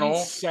Arsenal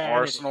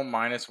insanity.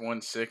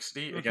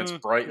 -160 against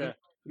Mhm. Brighton. Yeah.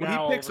 Well,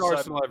 Now, all he of picks a sudden-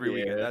 Arsenal every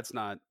weekend. Yeah. That's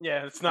not.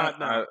 Yeah, it's not.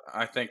 No.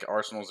 I think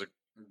Arsenal's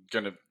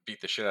going to beat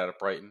the shit out of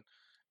Brighton,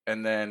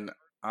 and then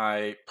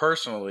I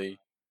personally,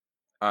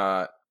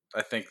 I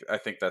think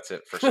that's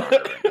it for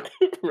soccer right now.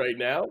 Right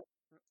now?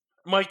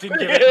 Mike didn't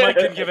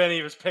give any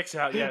of his picks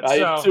out yet, I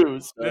so have two.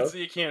 So.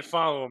 you can't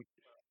follow him.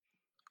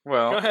 Go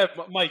Well, ahead,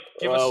 Mike.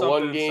 Give us something.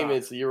 One game. in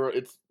It's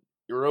it's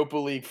Europa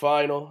League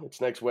final.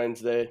 It's next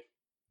Wednesday.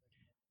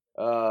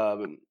 Yeah,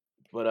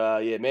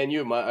 Man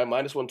U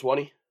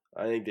 -120.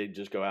 I think they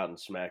just go out and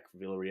smack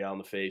Villarreal in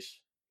the face,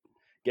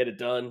 get it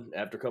done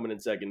after coming in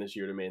second this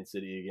year to Man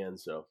City again.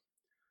 So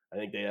I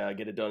think they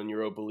get it done in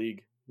Europa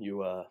League. You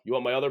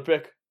want my other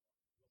pick?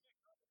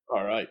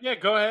 All right. Yeah,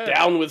 go ahead.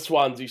 Down with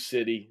Swansea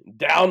City.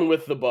 Down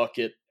with the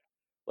bucket.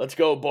 Let's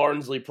go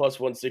Barnsley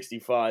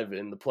 +165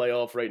 in the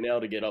playoff right now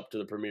to get up to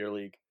the Premier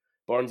League.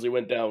 Barnsley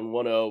went down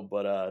 1-0,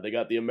 but they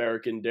got the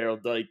American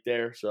Daryl Dyke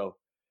there, so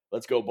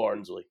let's go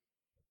Barnsley.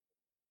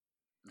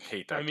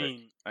 hate that. I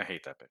mean, I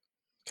hate that pick.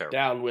 Terrible.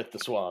 Down with the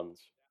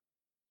Swans.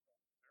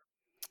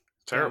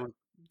 Terrible.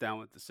 Down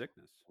with the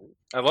sickness.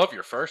 I love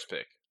your first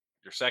pick.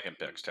 Your second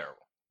pick's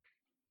terrible.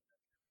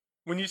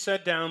 when you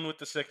said down with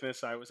the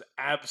sickness, I was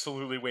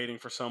absolutely waiting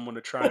for someone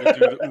to try to do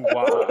the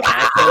ooh-wah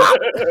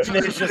accent. And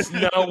there's just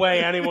no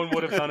way anyone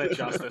would have done it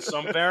justice. So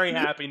I'm very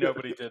happy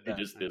nobody did You that.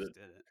 just did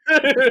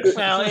it.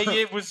 Well,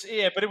 it was,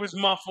 but it was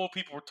muffled.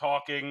 People were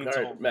talking. All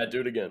right, Matt,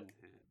 do it again.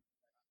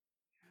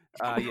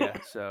 Yeah,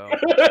 so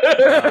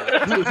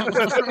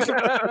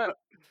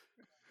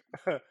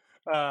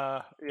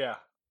yeah.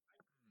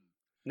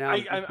 now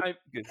I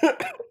good.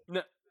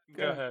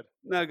 go ahead.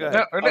 No, go ahead.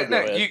 No, I'll go no,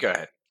 ahead. you go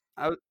ahead.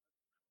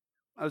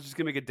 I was just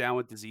gonna make a down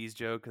with disease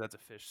joke because that's a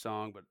fish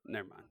song, but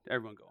never mind.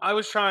 Everyone go on. I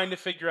was trying to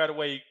figure out a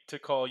way to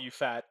call you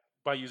fat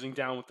by using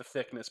down with the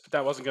thickness, but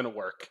that wasn't going to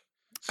work.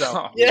 So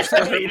Oh, Yeah,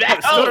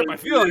 that hurt my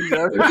feelings.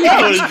 That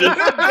was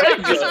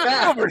just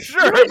Oh, for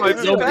sure. My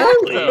So feelings.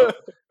 bully.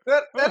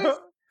 That is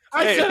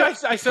I said I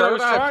was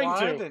third eye trying blind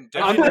to. and I didn't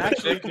down with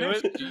actually do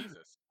thickness? it.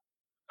 Jesus.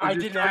 I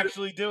just didn't trying to-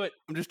 actually do it.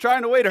 I'm just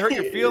trying to way to hurt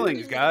your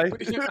feelings, guy. What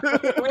do you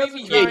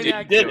mean Yeah, you you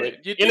didn't did do it.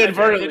 You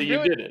Inadvertently, you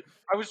do it. did it.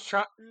 I was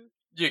trying.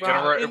 You Well,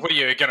 gonna what are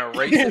you gonna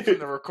erase it from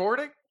the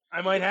recording?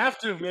 I might have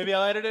to. Maybe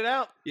I'll edit it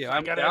out. Yeah, I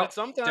I'm got to edit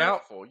sometime.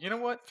 Doubtful. You know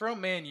what? Throw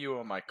Man U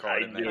on my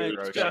card I and then knew it.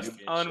 throw It's Bro, just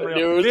I knew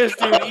unreal. it. This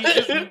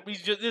dude,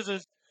 he's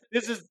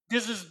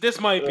just. This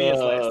might be his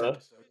last episode.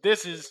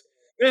 This is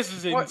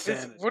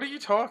insanity. What are you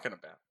talking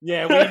about?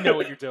 Yeah, we know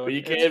what you're doing. But you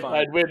It's can't fine.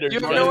 find winners. You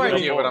have gotta no go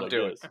idea what forward, I'm I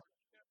doing. guess.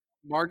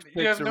 Mark's You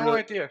picks have are no really,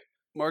 idea.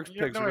 Mark's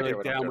you have picks no are idea really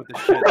what I'm down doing. with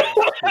the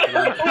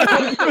shit.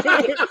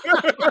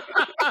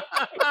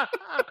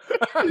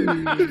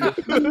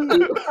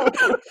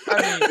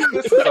 I mean,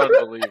 this is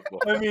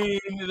unbelievable. I mean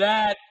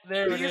that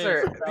there it These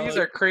is. these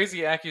are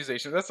crazy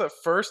accusations. That's the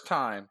first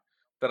time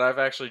that I've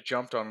actually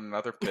jumped on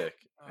another pick,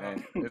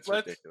 and it's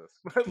ridiculous.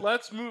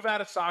 Let's move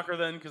out of soccer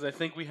then, because I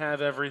think we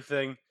have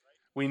everything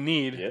we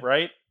need, Yeah.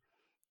 right?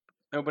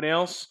 Nobody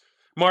else?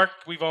 Mark,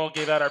 we've all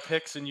gave out our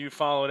picks, and you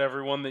followed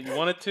everyone that you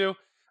wanted to.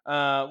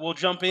 We'll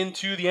jump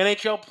into the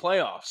NHL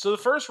playoffs. So the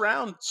first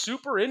round,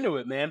 super into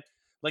it, man.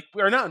 Like,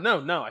 or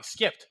no, I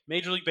skipped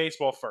Major League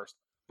Baseball first.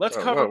 Let's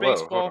cover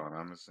baseball. Hold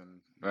on.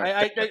 Go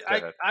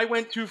ahead. I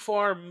went too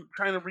far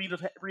trying to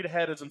read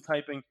ahead as I'm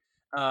typing.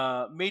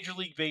 Major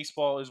League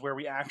Baseball is where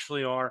we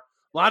actually are.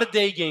 A lot of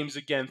day games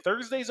again.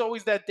 Thursday's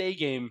always that day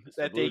game,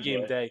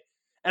 day.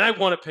 And I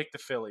want to pick the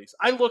Phillies.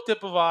 I looked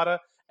at Bovada,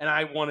 and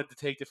I wanted to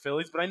take the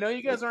Phillies, but I know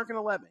you guys aren't going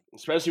to let me.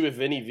 Especially with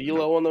Vinny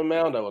Velo on the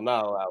mound, I will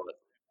not allow it.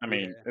 I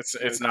mean,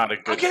 it's not a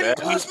I'm good getting bet.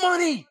 plus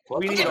money.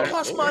 Plus I'm getting money.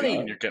 plus Yeah.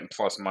 money. You're getting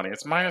plus money.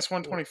 It's minus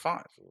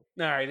 125.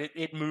 All right,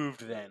 it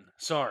moved then.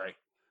 Sorry.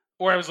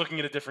 Or I was looking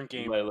at a different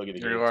You game. might look at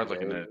the You game are today.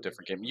 looking at a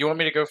different game. You want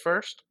me to go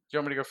first? Do you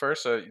want me to go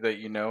first so that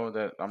you know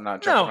that I'm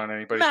not jumping on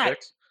anybody's Matt.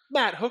 picks?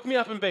 Matt, hook me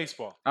up in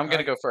baseball. I'm going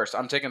to go first.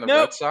 I'm taking the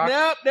Nope, Red Sox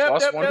nope,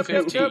 plus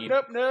 115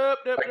 nope.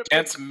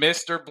 against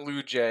Mr.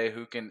 Blue Jay,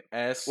 who can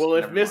S. Well,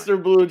 if never mind.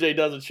 Mr. Blue Jay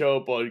doesn't show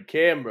up on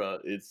camera,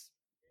 it's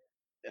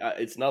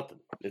nothing.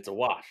 It's a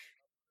wash.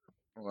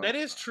 Well, That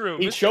is true.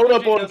 He Mr. showed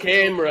up Blue Jay on doesn't go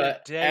camera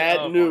for a day at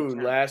of on noon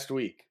camera. last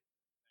week.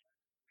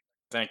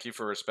 Thank you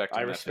for respecting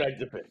I that respect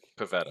the pick.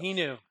 pick, Pavetta. He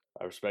knew.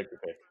 I respect the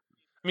pick.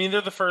 I mean,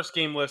 they're the first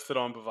game listed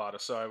on Bovada,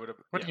 so I would have.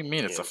 What do you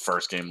mean it's Yeah. the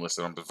first game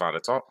listed on Bovada?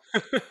 It's all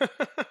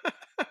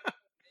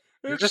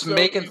You're just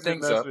making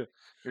things up.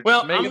 You're Well,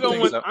 just making I'm going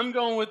things with up. I'm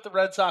going with the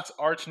Red Sox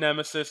arch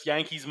nemesis,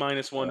 Yankees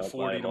minus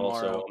 140 I'm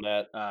also tomorrow. on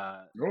that.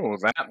 Oh,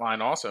 that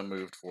line also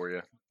moved for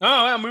you.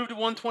 I moved to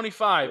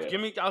 125.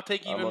 Yeah. I'll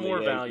take I'm even on the more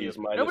Yankees value.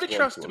 minus Nobody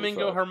trusts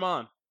Domingo 125.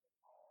 Herman.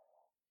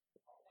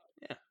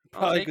 Yeah, I'll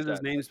Probably take because his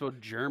that. name's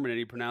spelled German and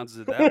he pronounces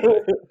it that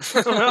way.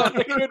 Well,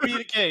 that could be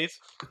the case.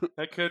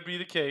 That could be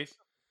the case.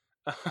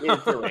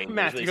 It's the Rangers.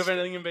 Matt, do They you have stink.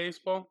 anything in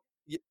baseball?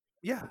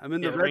 Yeah, I'm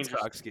in Yeah, the the Red Rangers.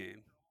 Sox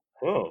game.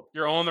 Oh,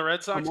 You're on the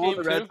Red Sox I'm on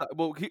game the Red too? Sox.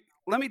 Well,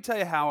 let me tell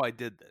you how I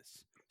did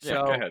this. Yeah,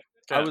 So go ahead.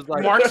 I was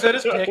like, Mark said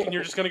his pick, and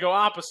you're just going to go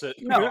opposite.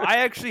 no, I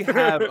actually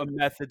have a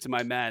method to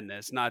my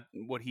madness, not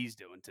what he's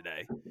doing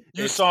today.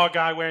 You saw a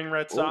guy wearing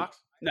Red Sox?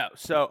 No,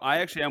 so I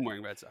actually am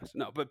wearing Red Sox.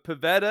 No, but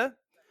Pavetta,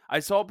 I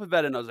saw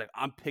Pavetta and I was like,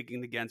 I'm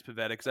picking against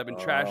Pavetta because I've been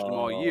trashing him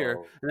all year.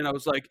 Oh. And then I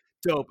was like,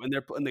 dope. And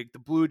the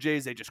Blue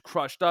Jays, they just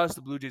crushed us.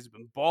 The Blue Jays have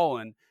been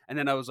balling. And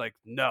then I was like,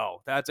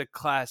 no, that's a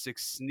classic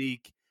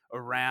sneak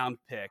around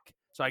pick.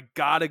 So I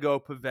got to go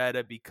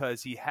Pavetta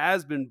because he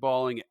has been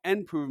balling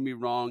and proving me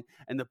wrong.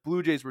 And the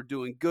Blue Jays were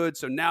doing good.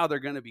 So now they're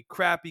going to be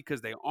crappy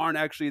because they aren't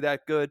actually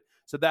that good.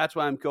 So that's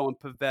why I'm going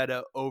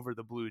Pavetta over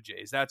the Blue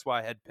Jays. That's why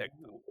I had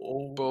picked them.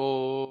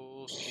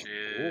 Bullshit.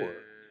 Or-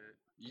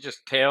 You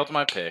just tailed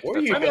my pick. Or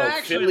That's you I mean, go I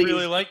actually Phillies,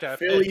 really like that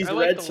pick. Phillies, I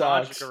like Red the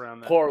Sox logic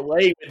around that.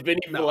 parlay with Vinny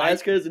No, I-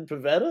 Velasquez and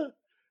Pavetta.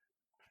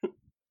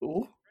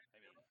 Ooh.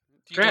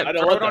 Go ahead, I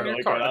don't throw want it on that your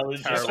like card. that. I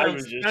was That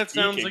just,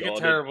 sounds, like geeking a on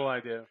it. terrible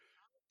idea.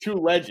 Two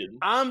legends.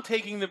 I'm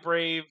taking the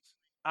Braves.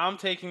 I'm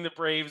taking the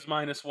Braves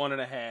minus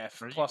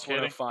 1.5, Are you plus kidding?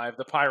 105.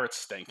 The Pirates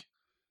stink.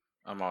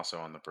 I'm also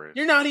on the Braves.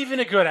 You're not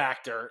even a good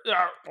actor.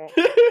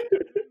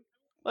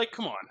 Like,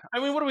 come on. I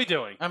mean, what are we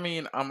doing? I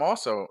mean, I'm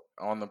also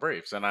on the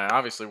Braves, and I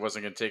obviously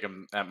wasn't going to take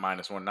them at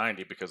minus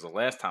 190 because the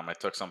last time I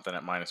took something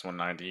at minus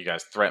 190, you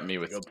guys threatened me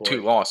with Good point. 2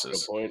 Good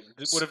losses. point.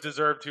 Would have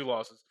deserved 2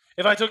 losses.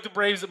 If I took the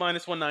Braves at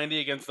minus 190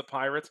 against the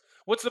Pirates,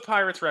 what's the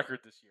Pirates' record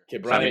this year? Okay,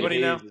 Does Brian anybody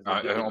know? Hayes is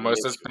not good.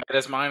 Almost as bad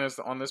as mine is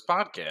on this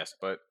podcast,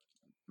 but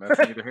that's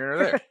neither here nor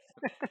there.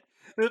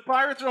 The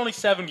Pirates are only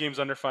 7 games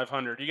under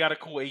 500. You got a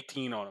cool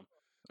 18 on them,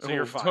 so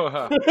you're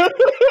fine.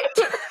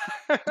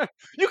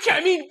 You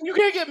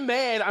can't get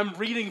mad. I'm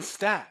reading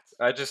stats.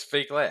 I just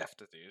fake laughed.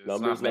 Dude. It's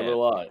Numbers not never mad.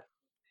 lie.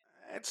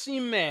 It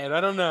seemed mad. I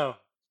don't know.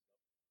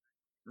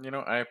 You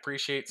know, I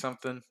appreciate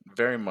something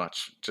very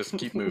much. Just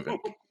keep moving.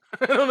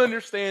 I don't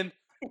understand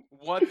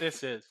what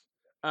this is.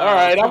 All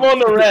right, I'm on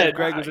the If red.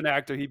 Greg was an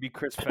actor, he'd be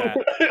Chris Pratt.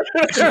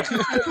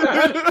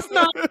 That's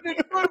not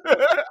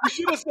you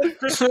should have said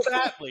Chris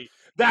Fatley.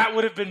 That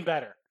would have been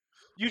better.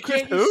 You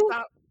can't Who? use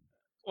stop.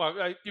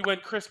 Well, you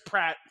went Chris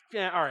Pratt.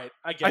 Yeah, all right.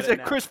 I get I it said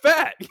now. Chris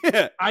Fat.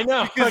 Yeah, I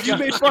know. because you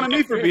made fun of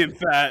me for being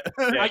fat.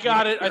 I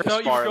got it. I Chris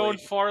thought you were going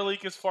Farley. Farley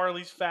because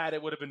Farley's fat.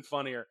 It would have been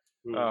funnier.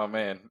 Oh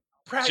man,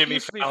 Pratt Jimmy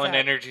used to be Fallon fat.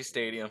 Energy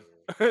Stadium.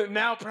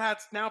 now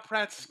Pratt's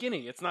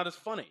skinny. It's not as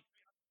funny.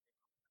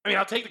 I mean,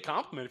 I'll take the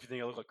compliment if you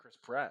think I look like Chris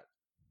Pratt.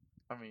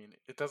 I mean,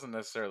 it doesn't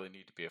necessarily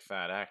need to be a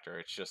fat actor.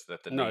 It's just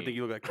that the No, I name. think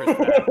you look like Chris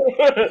Fat.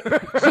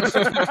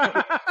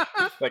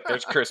 Like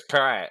there's Chris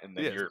Pratt, and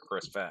then Yes. you're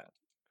Chris Fat.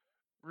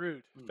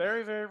 Rude.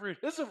 Very, very rude.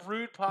 This is a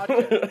rude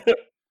podcast.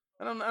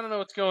 I don't know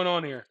what's going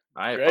on here.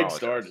 I Greg apologize.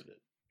 started it.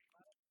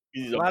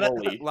 He's a a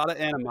bully. lot of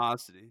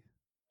animosity.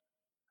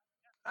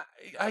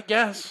 I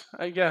guess.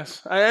 I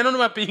don't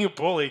know about being a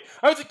bully.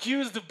 I was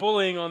accused of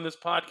bullying on this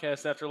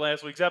podcast after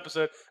last week's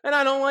episode, and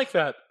I don't like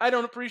that. I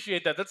don't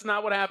appreciate that. That's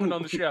not what happened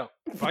on the show.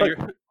 By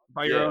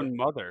your Yeah. own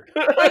mother.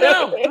 I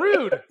know.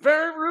 Rude.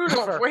 Very rude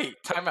of her. Wait,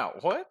 time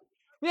out. What?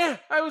 Yeah,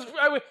 I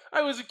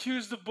was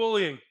accused of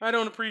bullying. I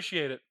don't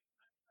appreciate it.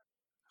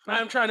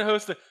 I'm trying to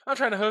host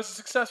a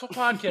successful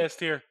podcast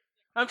here.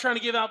 I'm trying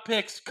to give out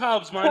picks.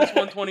 Cubs minus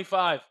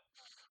 125.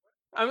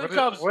 I'm the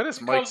Cubs. What is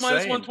the Mike Cubs minus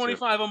saying,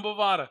 125 on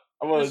Bovada.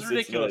 I want This is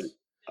ridiculous.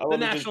 The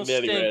National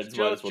Cincinnati stink. Reds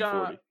minus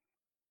Joe-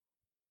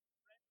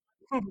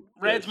 140.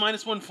 Reds Yes.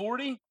 minus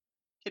 140.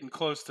 Getting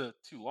close to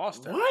 2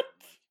 lost. there. What?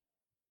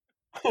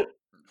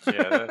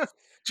 Yeah, that's,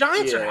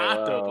 Giants are Yeah,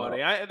 hot though, well,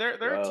 buddy.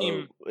 They're a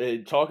team.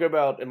 Talk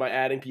about, am I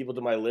adding people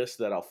to my list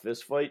that I'll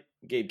fist fight?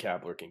 Gabe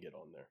Kapler can get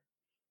on there.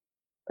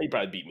 He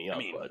probably beat me up,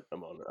 mean, but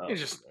I'm on.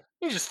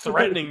 You're just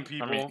threatening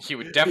people. I mean, he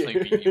would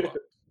definitely beat you up.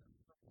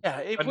 yeah,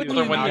 it But wouldn't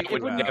the even one be- that it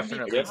would wouldn't even be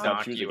definitely I guess stop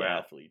knock choosing you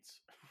out. athletes.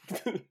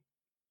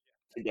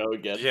 To go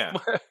against. Yeah,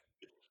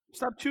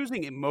 Stop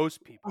choosing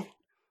most people.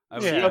 I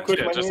would Yeah. See how say. quick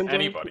yeah, my just hands are?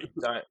 anybody.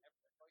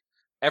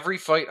 Every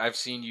fight I've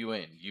seen you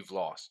in, you've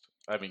lost.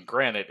 I mean,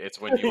 granted, it's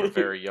when you were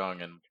very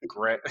young and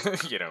Greg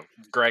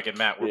and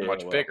Matt were Yeah,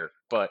 much well. bigger,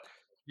 but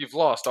you've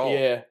lost all.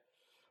 Yeah.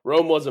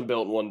 Rome wasn't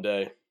built in one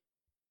day.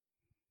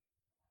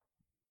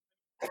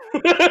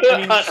 I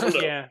mean, I don't know.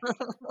 yeah.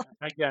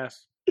 I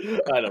guess.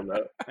 I don't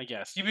know.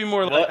 You'd be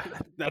more like.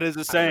 What? That is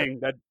a saying.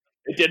 That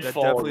It did That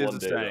fall definitely in is one a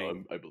day,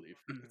 saying. though, I believe.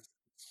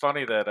 It's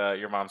funny that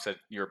your mom said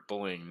you're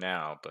bullying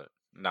now, but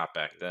not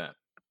back then.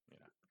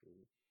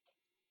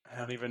 I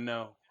don't even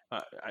know.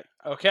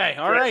 Okay,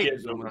 all Greg right.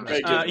 is a- I'm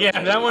Greg just- is a yeah,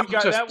 bully. that one I'm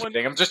got just that one.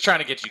 kidding. I'm just trying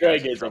to get you Greg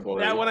guys in is a trouble.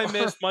 bully. That one I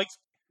missed. Mike's.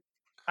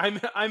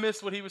 I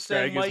missed what he was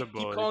saying. Greg is a Mike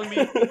keep bully. calling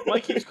me.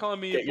 Mike keeps calling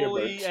me a Get your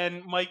bully, merch.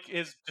 and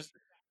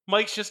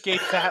Mike's just Gabe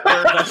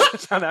Fatler. That's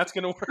just how that's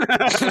gonna work.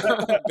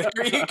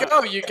 There you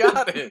go. You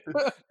got it.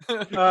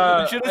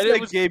 you should have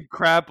said Gabe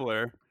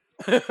Krapler.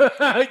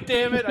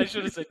 Damn it! I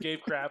should have said Gabe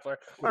Krapler.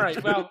 All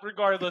right. Well,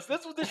 regardless,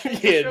 this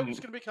Yeah. show is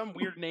gonna become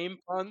weird name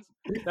puns.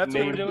 That's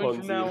Name what we're doing puns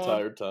from the now on.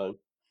 entire time.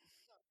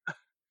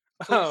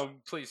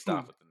 Please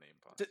stop with the name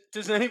pun.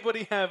 Does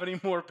anybody have any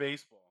more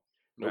baseball?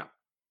 No.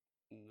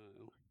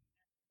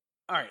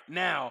 All right,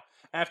 now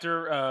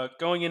after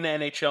going into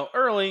NHL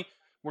early,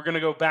 we're gonna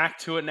go back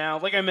to it now.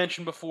 Like I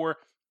mentioned before,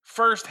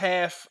 first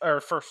round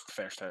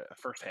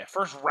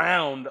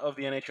of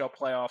the NHL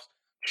playoffs,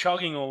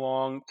 chugging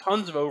along,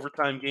 tons of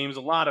overtime games,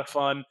 a lot of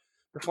fun.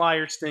 The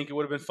Flyers stink. It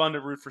would have been fun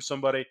to root for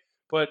somebody,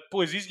 but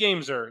boys, these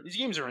games are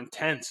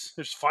intense.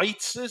 There's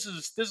fights. This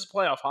is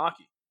playoff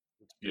hockey.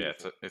 Yeah,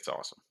 it's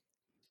awesome.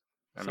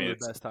 I Some mean, of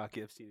it's the best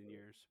hockey I've seen in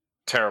years.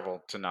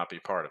 terrible to not be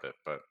part of it,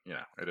 but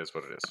it is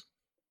what it is.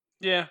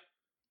 Yeah,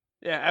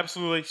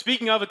 absolutely.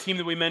 Speaking of a team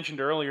that we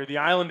mentioned earlier, the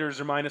Islanders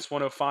are minus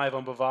 105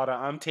 on Bovada.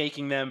 I'm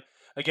taking them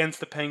against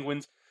the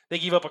Penguins. They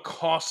gave up a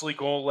costly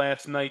goal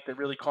last night that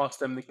really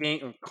cost them the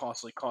game.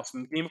 Cost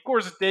them the game. Of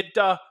course it did.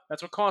 Duh.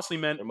 That's what costly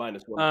meant. They're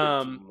minus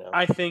 115 now.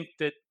 I think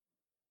that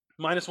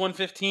minus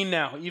 115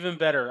 now, even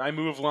better. I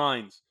move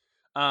lines.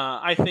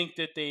 I think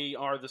that they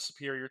are the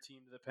superior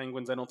team to the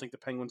Penguins. I don't think the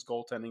Penguins'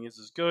 goaltending is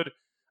as good.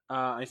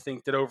 I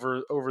think that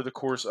over the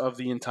course of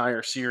the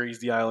entire series,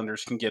 the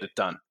Islanders can get it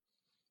done.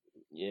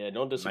 Yeah,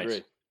 don't disagree.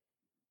 Nice.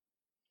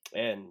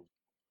 And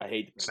I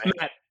hate the Same.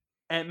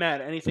 Matt,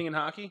 anything in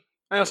hockey?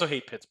 I also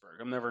hate Pittsburgh.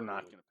 I'm never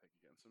not going to pick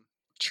against them.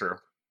 True.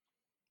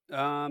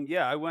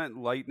 Yeah, I went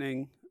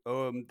Lightning.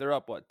 They're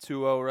up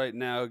 2-0 right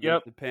now against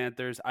Yep. the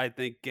Panthers. I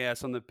think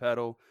gas on the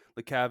pedal.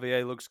 Le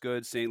Cavalier looks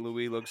good. St.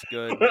 Louis looks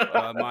good.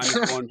 minus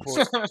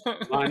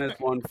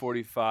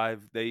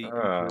 145. They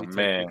Oh, take this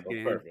man.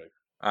 game. Perfect.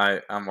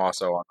 I'm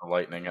also on the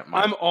Lightning at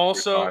my. I'm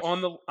also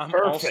 45.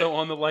 Perfect.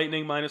 on the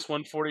Lightning minus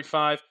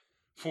 145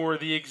 for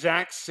the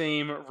exact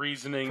same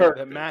reasoning Perfect.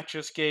 that Matt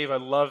just gave. I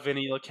love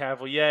Vinny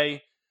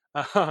LeCavalier.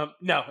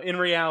 No, in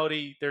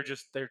reality,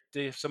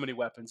 they have so many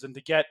weapons, and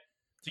to get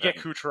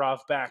Kucherov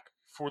back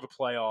for the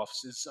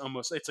playoffs is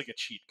almost it's like a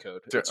cheat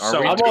code. Dude, It's are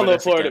so we I'm doing on the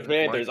this Florida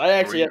again, Panthers. Mike? I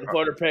actually Or have the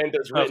Florida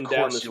Panthers Of written down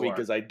course this you week are.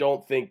 because I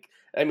don't think.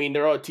 I mean,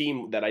 they're a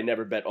team that I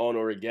never bet on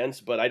or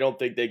against, but I don't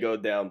think they go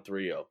down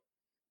 3-0.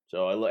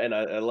 So I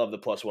love the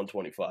plus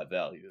 125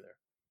 value there.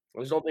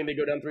 I just don't think they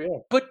go down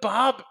 3-0. But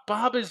Bob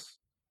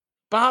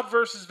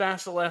versus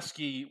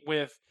Vasilevsky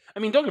with. I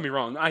mean, don't get me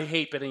wrong. I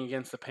hate betting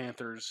against the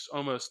Panthers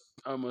almost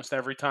almost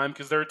every time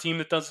because they're a team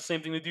that does the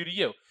same thing they do to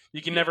you.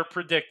 You can never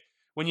predict.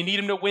 When you need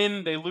them to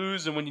win, they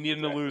lose, and when you need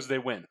them to lose, they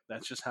win.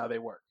 That's just how they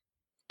work.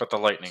 But the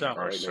Lightning So-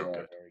 are so good.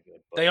 Very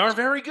good. They are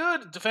very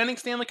good. Defending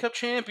Stanley Cup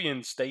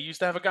champions. They used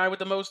to have a guy with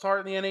the most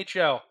heart in the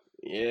NHL.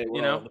 Yeah,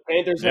 well, know? the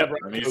Panthers Yep, have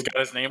and he's got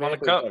his name on the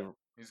Panthers cup. have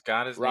He's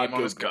got his name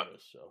on his cup. Radko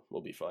Gudas, so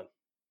we'll be fine.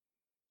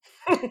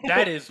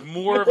 That is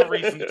more of a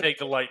reason to take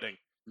the Lightning.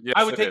 Yes,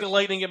 I would it take is. the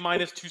Lightning at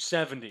minus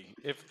 270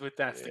 if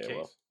that's the Yeah,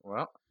 case.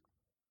 Well,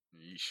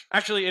 yeesh.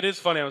 Actually, it is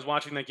funny. I was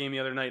watching that game the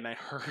other night, and I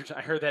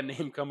heard that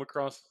name come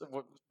across.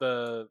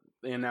 The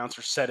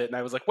announcer said it, and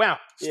I was like, "Wow,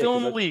 still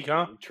in the league,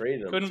 huh?" We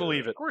traded him. Couldn't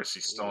believe it. Of course,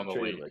 he's still in the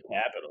league.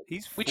 Capital.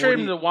 He's We 40, traded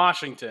him to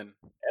Washington.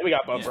 And we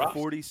got he's Bobrovsky.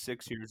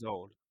 46 years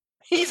old.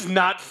 He's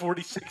not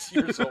 46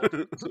 years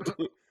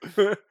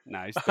old.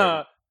 Nice.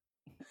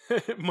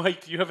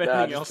 Mike, do you have Nah,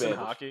 anything just else in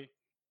Panthers. hockey?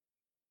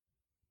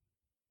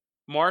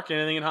 Mark,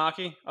 anything in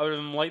hockey other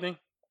than Lightning?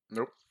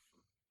 Nope.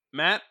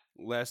 Matt?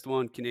 Last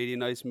one,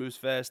 Canadian Ice moves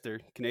faster.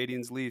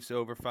 Canadians Leafs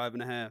over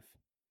 5.5.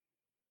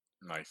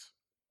 Nice.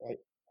 Can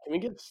we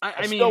get?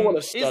 I still mean, want a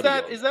is study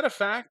that on is that a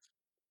fact?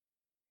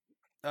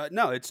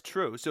 No, it's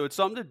true. So it's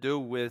something to do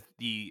with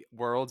the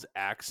world's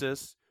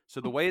axis. So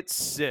the way it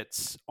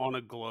sits on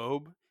a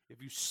globe,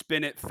 if you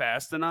spin it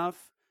fast enough,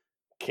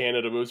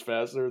 Canada moves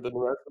faster than the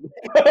rest of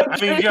the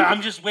I mean, yeah,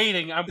 I'm just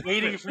waiting. I'm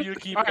waiting for you to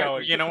keep All right,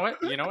 going. you know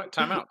what?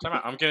 Time out.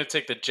 I'm going to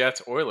take the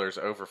Jets Oilers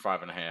over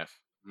 5.5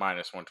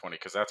 minus 120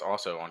 because that's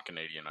also on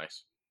Canadian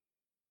ice.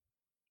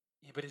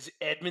 Yeah, but is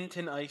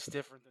Edmonton ice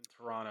different than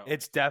Toronto?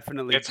 it's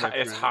definitely It's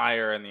different.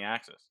 higher in the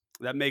axis.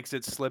 That makes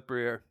it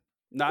slipperier.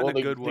 Not Well, in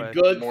a good way.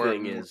 The More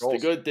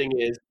good goals. thing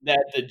is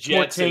that the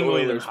Jets and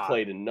tingly than Oilers hot.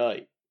 play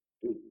tonight.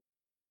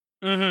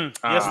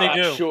 Mm-hmm. Yes, they I'm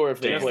do. not sure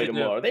if they Yes, play they do.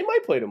 tomorrow. They might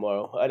play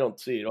tomorrow. I don't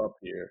see it up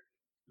here.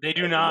 They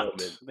do At the not.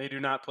 moment. They do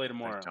not play I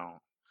tomorrow. don't.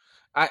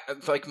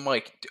 It's like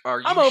Mike. Are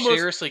you I'm almost-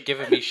 seriously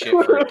giving me shit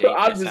for a date?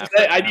 I'm just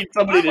saying, I need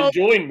somebody I'm to almost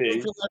join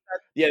me.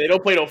 Yeah, they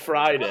don't play till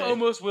Friday. I'm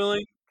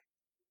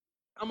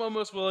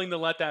almost willing to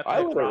let that I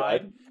pick let her ride.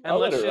 ride. And I'll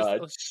let let's her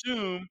ride.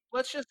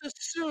 let's just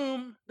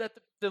assume that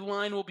the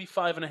line will be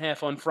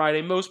 5.5 on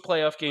Friday. Most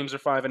playoff games are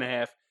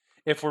 5.5.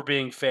 If we're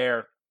being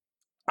fair,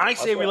 I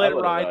say we let it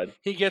ride.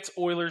 He gets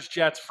Oilers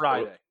Jets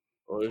Friday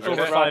Oilers over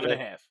Jets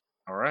 5.5.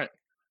 All right.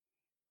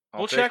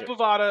 We'll check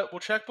Bovada. We'll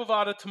check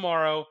Bovada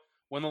tomorrow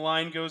when the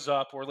line goes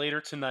up, or later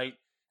tonight,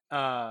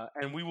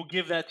 and we will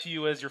give that to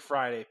you as your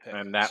Friday pick.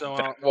 And that so,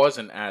 that was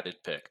an added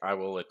pick. I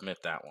will admit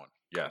that one.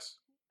 Yes.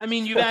 I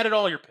mean, you've added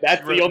all your picks.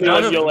 That's You the wrote only none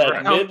one of you'll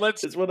them down.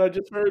 admit. Is what I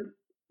just heard.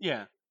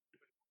 Yeah.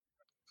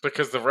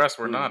 Because the rest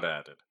were not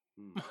added.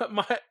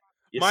 My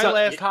You my suck-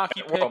 last you-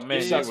 hockey pick Well, Manu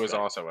is was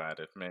also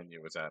added.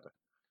 Manu was added.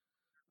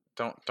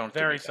 Don't give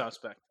very me that.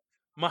 suspect.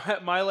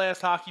 My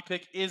last hockey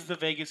pick is the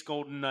Vegas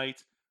Golden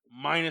Knights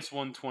minus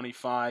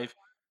 125.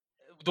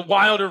 The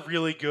Wild are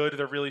really good.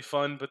 They're really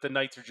fun, but the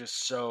Knights are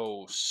just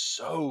so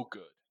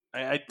good.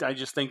 I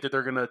just think that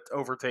they're going to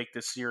overtake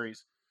this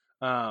series.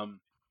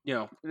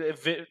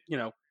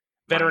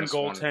 Veteran Minus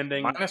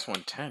goaltending. minus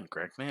 110,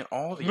 Greg. Man,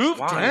 all these Move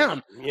lines.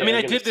 down. Yeah, I mean, I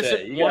I was did gonna this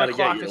say, at you 1 gotta get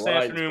o'clock your this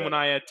lines afternoon when back.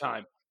 I had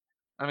time.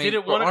 I Did mean,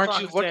 it 1 aren't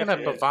o'clock you this looking at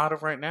afternoon.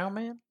 Bovada right now,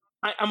 man?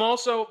 I'm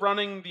also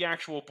running the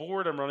actual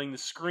board. I'm running the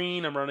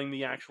screen. I'm running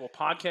the actual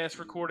podcast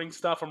recording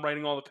stuff. I'm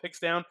writing all the picks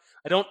down.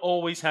 I don't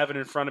always have it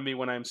in front of me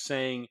when I'm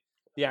saying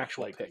the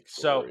actual Likely picks.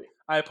 So story.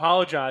 I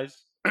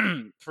apologize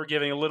for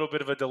giving a little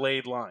bit of a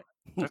delayed line.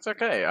 That's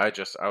okay. I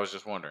was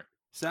just wondering.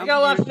 I Sounds got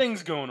a lot like of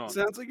things going on.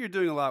 sounds like you're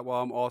doing a lot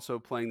while I'm also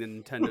playing the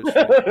Nintendo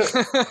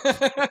Switch.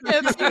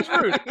 Yeah, that seems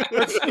rude.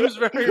 That seems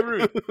very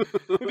rude.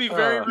 It'd be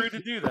very rude to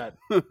do that.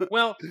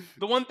 Well,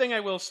 the one thing I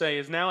will say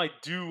is now I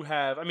do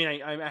have. I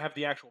mean, I have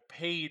the actual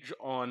page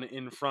on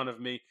in front of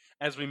me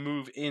as we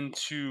move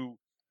into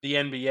the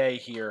NBA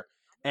here,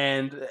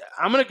 and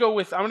I'm gonna go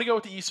with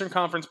the Eastern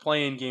Conference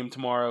play-in game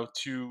tomorrow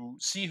to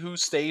see who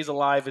stays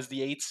alive as the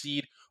 8th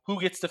seed,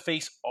 who gets to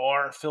face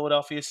our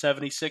Philadelphia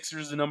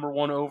 76ers, the number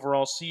 1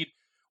 overall seed.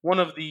 One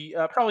of the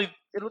they'll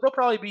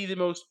probably be the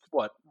most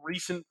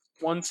recent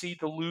 1 seed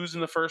to lose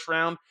in the first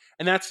round,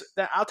 and that's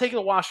that. I'll take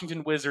the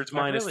Washington Wizards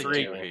minus I really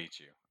 3. do hate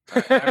you.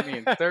 I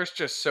mean, there's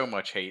just so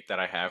much hate that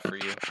I have for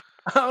you.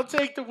 I'll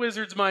take the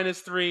Wizards minus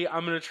 3.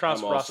 I'm going to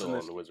trust I'm Russ also in on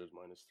this. the Wizards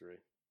minus 3.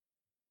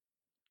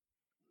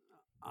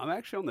 I'm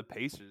actually on the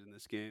Pacers in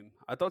this game.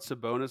 I thought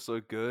Sabonis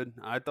looked good.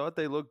 I thought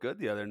they looked good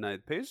the other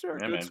night. Pacers are a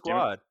Yeah, good man,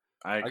 squad.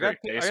 I agree. got-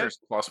 Pacers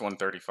plus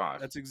 135.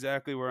 That's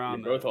exactly where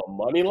I'm You're at. both on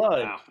money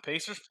line. Wow,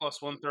 Pacers plus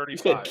You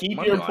 135. said keep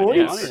Money your line, points.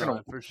 yeah. Money They're gonna-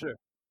 line, for sure.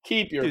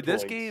 Keep your Dude,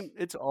 points. this game,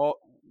 it's all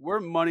we're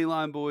money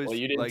line boys. Well,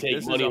 you didn't like, take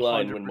this is money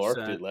line when Mark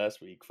 100%. did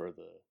last week for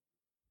the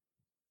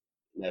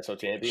national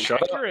championship.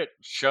 Shut up. Accurate.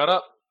 Shut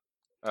up.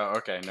 Oh,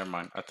 okay. Never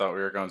mind. I thought we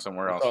were going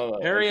somewhere else.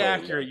 Very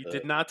accurate. You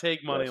did not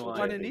take money national Well, I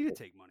line. didn't need to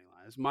take money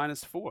line. It's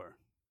 -4.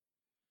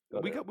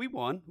 We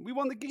won. We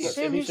won the game.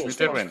 Sam Houston we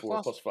did win.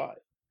 4 plus 5.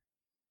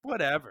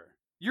 Whatever.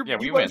 You we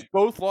guys win.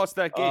 both lost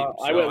that game.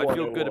 I so went I 1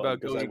 feel and good 1 about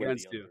because going I went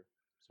against the you. under,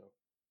 so.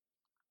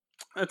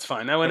 That's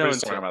fine. I went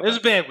Nobody's 0-2. talking about It was a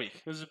that. bad week.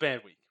 It was a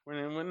bad week.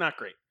 We're not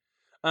great.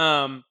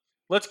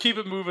 Let's keep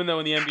it moving, though,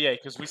 in the NBA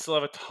because we still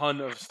have a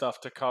ton of stuff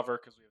to cover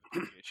because we have the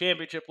NBA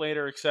championship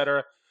later,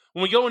 etc.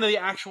 When we go into the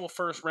actual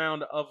first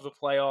round of the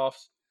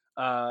playoffs,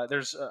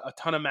 there's a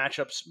ton of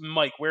matchups.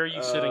 Mike, where are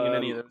you sitting in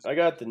any of those? I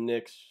got the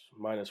Knicks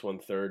minus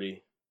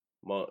 130.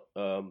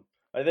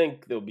 I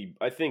think there'll be.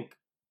 I think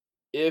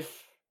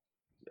if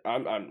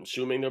I'm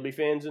assuming there'll be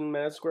fans in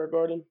Madison Square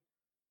Garden.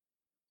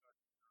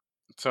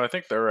 So I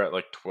think they're at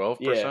like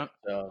 12%.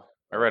 Yeah.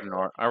 I read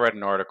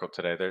an article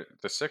today.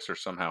 The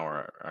Sixers somehow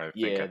are, I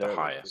think, at the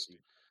highest.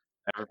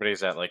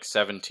 Everybody's at like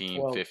 17,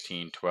 12.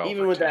 15, 12.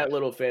 Even with that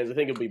little fans, I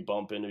think it'll be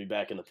bumping to be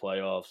back in the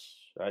playoffs.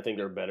 I think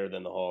they're better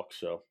than the Hawks,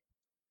 so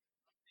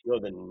go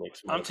the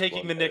Knicks. I'm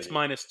taking the Knicks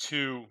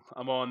 -2.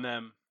 I'm on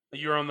them.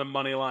 You're on the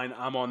money line.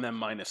 I'm on them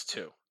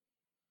 -2.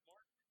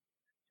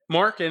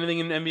 Mark, anything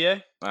in the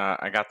NBA?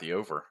 I got the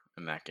over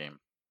in that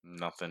game.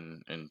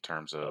 Nothing in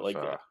terms of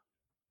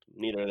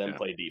neither of them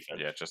play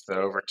defense. Yeah, just the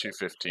over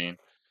 215.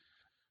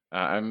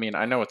 I mean,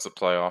 I know it's the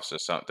playoffs,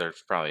 so there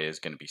probably is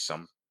going to be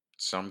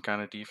some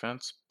kind of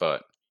defense,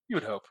 but you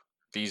would hope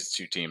these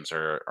two teams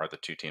are the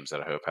two teams that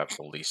I hope have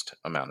the least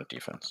amount of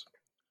defense.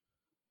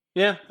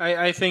 Yeah,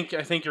 I think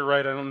you're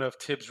right. I don't know if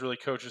Tibbs really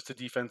coaches the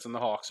defense, and the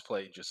Hawks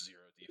play just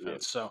zero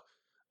defense, so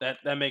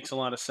that makes a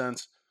lot of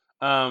sense.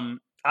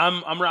 I'm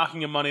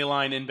rocking a money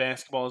line in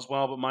basketball as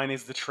well, but mine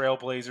is the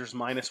Trailblazers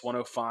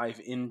 -105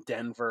 in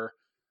Denver.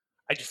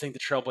 I just think the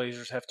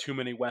Trailblazers have too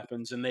many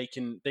weapons, and they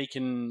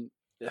can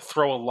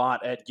throw a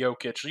lot at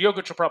Jokic.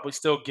 Jokic will probably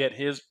still get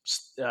his,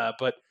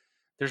 but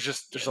there's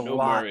a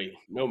lot.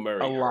 No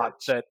Murray. A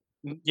lot that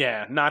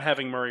not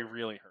having Murray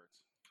really hurts.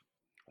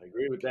 I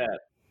agree with that.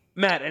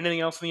 Matt,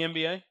 anything else in the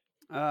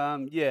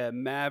NBA?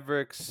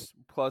 Mavericks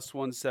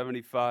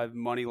 +175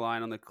 money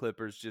line on the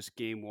Clippers. Just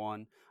game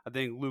one. I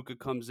think Luka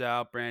comes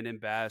out. Brandon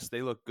Bass.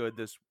 They look good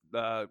this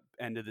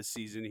end of the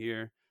season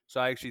here. So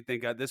I actually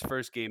think this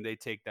first game they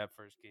take that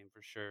first game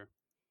for sure.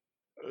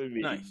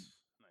 Nice.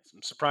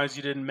 I'm surprised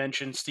you didn't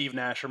mention Steve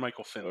Nash or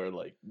Michael Finley or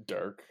like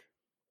Dirk.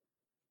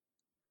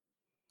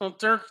 Well,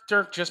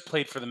 Dirk just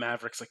played for the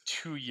Mavericks like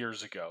 2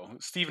 years ago.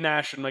 Steve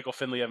Nash and Michael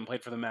Finley haven't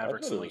played for the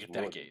Mavericks in like a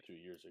decade. 2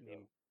 years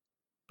ago.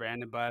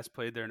 Brandon Bass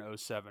played there in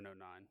 07,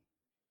 09.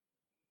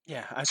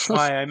 Yeah, that's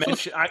why I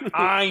mentioned.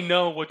 I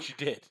know what you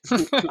did.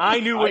 I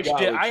knew what you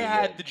did. I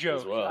had the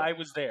joke. Well. I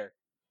was there.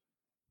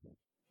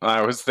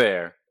 I was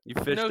there. You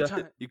fished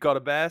that? You caught a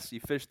bass? You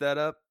fished that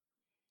up?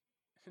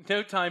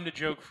 No time to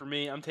joke for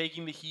me. I'm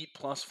taking the Heat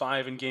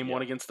 +5 in Game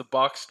 1 against the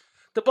Bucks.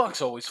 The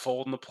Bucks always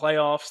fold in the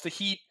playoffs. The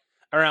Heat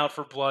are out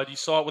for blood. You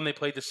saw it when they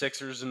played the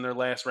Sixers in their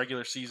last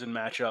regular season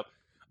matchup.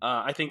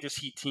 I think this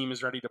Heat team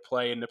is ready to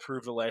play and to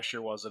prove that last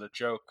year wasn't a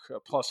joke.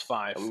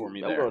 +5 for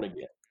me there. Going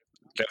again.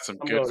 Got some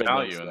good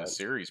value in the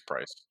series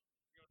price.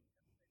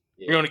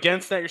 Yeah. You're going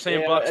against that? You're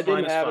saying Bucks I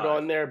didn't have -5. it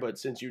on there, but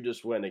since you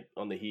just went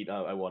on the Heat,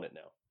 I want it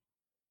now.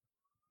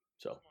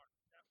 So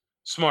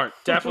smart,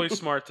 definitely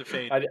smart to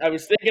fade. I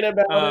was thinking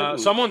about it.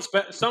 Someone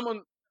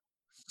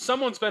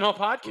spent all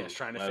podcast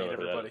trying to fade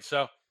everybody. That.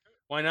 So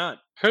why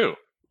not? Who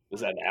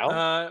is that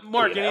now?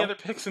 Mark, any other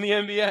picks in the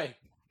NBA?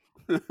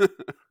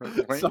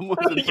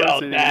 Someone's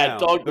impersonating now.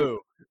 Talk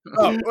who?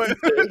 Oh,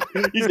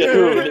 he said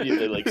who? And then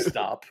they like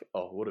stop.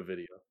 Oh, what a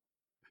video!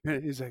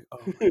 He's like,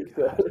 oh my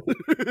god.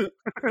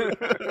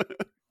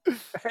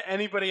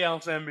 Anybody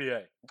else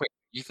NBA? Wait,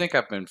 you think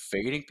I've been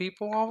fading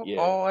people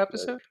all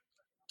episode?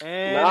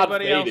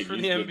 Anybody else for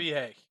the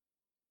NBA?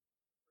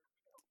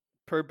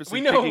 Purposely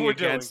we know what we're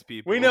against doing.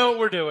 People. We know what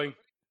we're doing.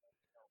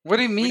 What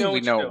do you mean we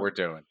know what we're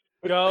doing?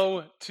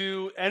 Go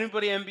to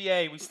anybody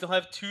NBA. We still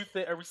have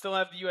we still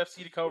have the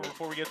UFC to cover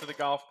before we get to the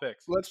golf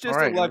picks. Let's just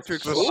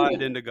electric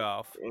slide into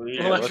golf.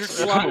 Yeah, electric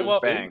slide. Well,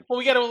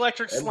 we got to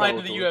electric slide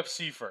into the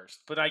UFC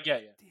first. But I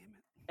get you.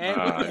 And,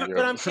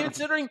 but I'm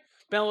considering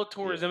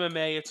Bellator is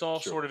MMA. It's all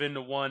sort of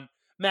into one.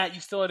 Matt,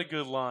 you still had a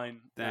good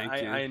line.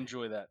 Thank you. I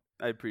enjoy that.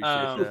 I appreciate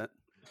that.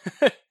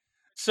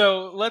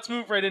 So let's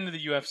move right into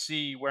the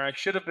UFC, where I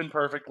should have been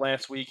perfect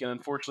last week, and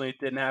unfortunately it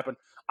didn't happen.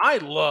 I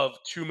love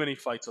too many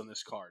fights on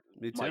this card.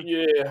 Me too. Mike,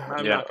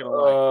 I'm not going to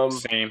lie.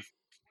 Same.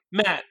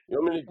 Matt,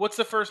 what's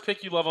the first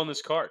pick you love on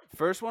this card?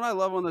 First one I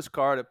love on this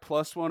card at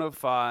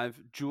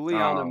 +105,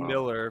 Juliana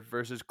Miller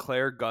versus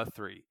Claire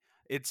Guthrie.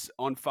 It's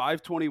on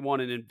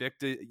 521 in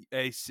Invicta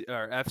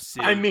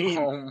FC. I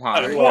mean,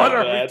 what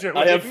are we doing?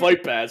 I have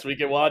Fight Pass. We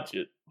can watch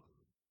it.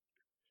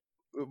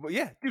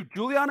 Yeah, dude,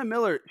 Juliana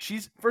Miller,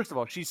 first of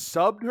all, she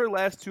subbed her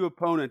last two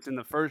opponents in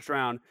the first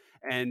round,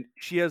 and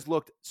she has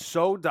looked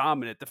so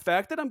dominant. The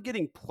fact that I'm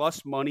getting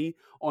plus money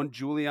on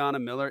Juliana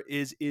Miller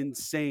is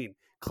insane.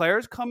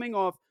 Claire's coming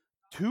off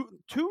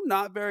two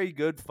not very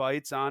good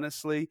fights,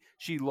 honestly.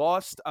 She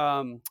lost,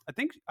 I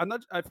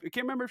can't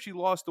remember if she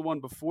lost the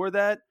one before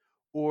that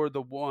or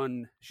the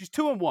one. She's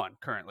 2-1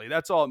 currently.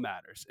 That's all that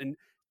matters. And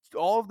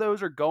all of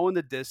those are going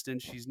the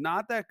distance. She's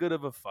not that good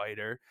of a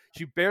fighter.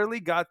 She barely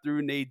got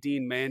through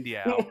Nadine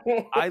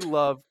Mandiao. I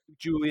love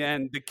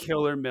Julianne the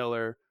Killer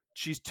Miller.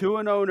 She's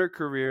 2-0 in her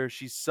career.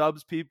 She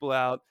subs people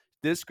out.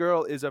 This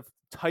girl is a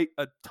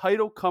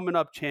title coming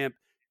up champ.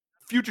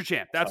 future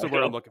champ. That's the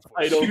word I'm looking for.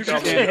 I don't Future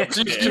know. champ.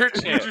 Future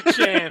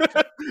champ.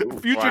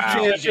 Future Wow.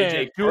 champ.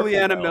 Jake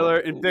Juliana Purple,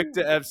 Miller, though.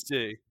 Invicta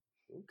FC.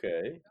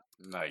 Okay.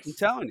 Nice. I'm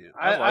telling you.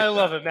 I like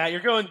love that. it, Matt.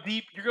 You're going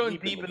deep. You're going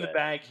Deep in deep the in the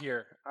bag. bag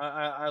here.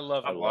 I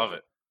love it. I love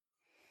it.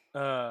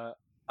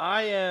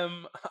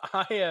 I'm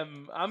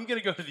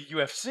gonna go to the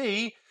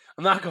UFC.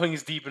 I'm not going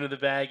as deep into the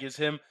bag as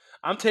him.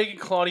 I'm taking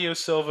Claudio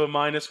Silva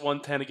minus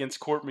 110 against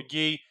Court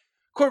McGee.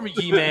 Court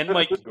McGee, man,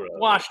 like Gross.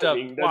 washed up,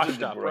 That's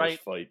just a up, gross right?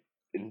 fight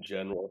in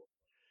general.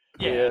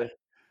 Yeah.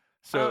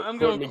 So I'm Court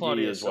going McGee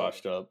Claudio is Silva.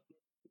 washed up.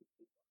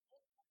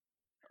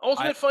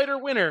 Ultimate Fighter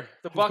winner.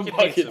 The bucket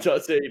hates him. Bucket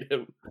does hate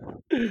him.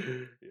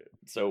 Yeah.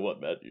 So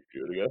what, Matt? You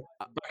gonna go?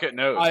 Bucket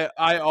knows.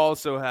 I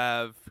also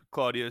have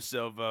Claudio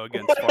Silva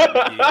against Fart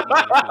McGee at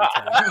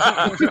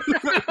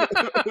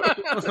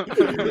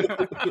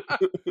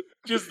 -110.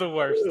 Just the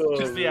worst.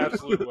 Just the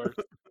absolute worst.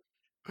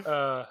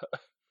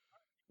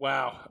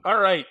 Wow. All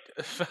right,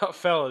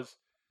 fellas.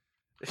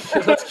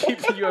 Let's keep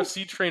the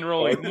UFC train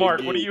rolling. Fart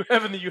Mark, what do McGee. you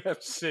have in the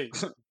UFC?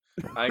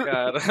 I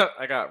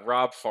got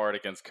Rob Fart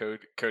against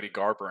Cody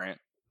Garbrandt.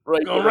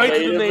 Right, Go right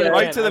to the main event.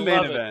 Right to the I main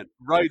love it. event.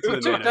 Right to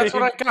the main That's event.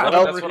 what I got.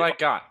 Well, That's what I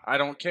got. I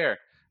don't care.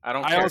 I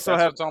also That's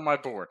have- what's on my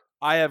board.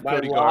 I have My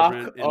Cody lock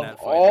Garbrandt in of that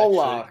fight.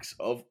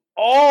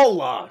 all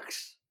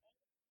locks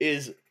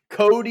is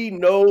Cody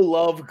No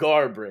Love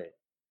Garbrandt.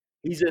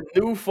 He's a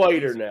new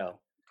fighter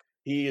now.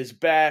 He is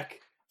back.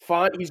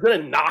 He's gonna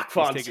knock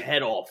Fon's taking-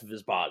 head off of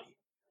his body.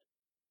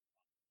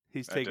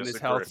 He's I taking his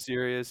disagree. health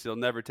serious. He'll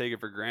never take it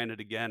for granted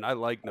again. I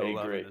like No I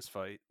Love agree. in this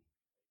fight.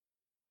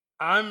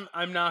 I'm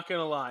not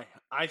gonna lie.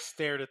 I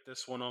stared at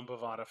this one on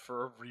Bovada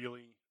for a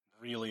really,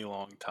 really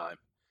long time.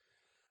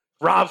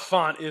 Rob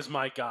Font is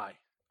my guy.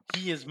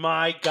 He is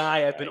my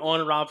guy. I've been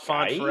on Rob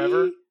Font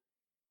forever,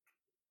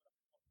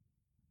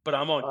 but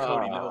I'm on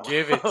Cody Oh. Miller.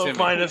 Give it to me.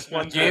 Minus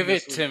 110 Give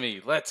this it week. to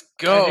me. Let's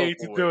go. I hate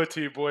to boys. do it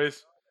to you,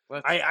 boys.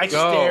 Let's I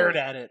go. stared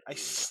at it. I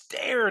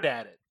stared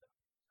at it.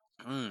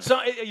 Mm.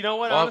 So you know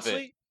what? Love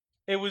Honestly,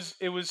 it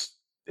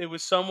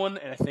was someone,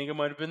 and I think it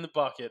might have been the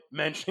bucket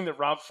mentioning that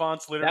Rob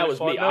Font's literally That was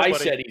fought me. nobody. I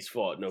said he's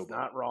fought He's nobody.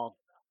 not wrong.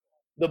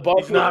 The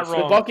bucket, He's not the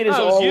wrong. bucket is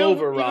Oh, it was all you?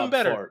 over Even Rob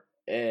better. Fart,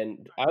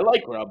 and I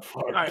like Rob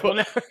Fart. All right.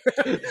 but,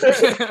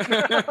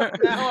 Well,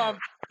 now I'm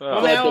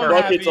but now the I'm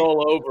bucket's happy.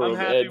 all over I'm him,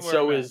 happy and where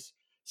so I'm at. is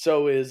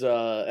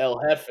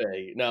El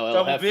Jefe. No, El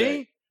Double Jefe,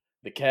 B.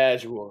 the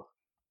casual.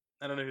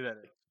 I don't know who that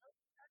is.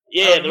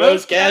 Yeah, Oh, the most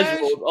most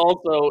casual. cash?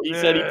 Also, he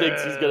said he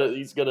thinks Yeah.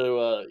 he's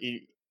gonna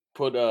he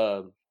put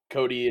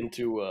Cody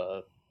into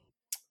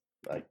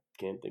I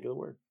can't think of the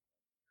word.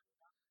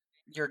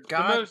 You're most-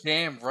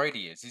 goddamn right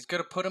he is. He's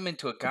going to put him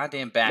into a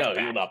goddamn backpack. No,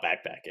 he will not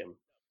backpack him.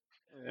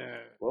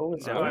 What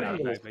was No, that? whatever. no,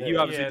 What no, was but that? you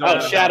obviously Yeah, don't Oh,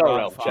 know Shadow about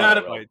Realm. Font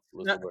Shadow fights. Realm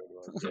was the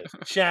word.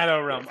 Yeah.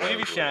 Shadow Realm. I'll give you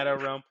Yeah. Shadow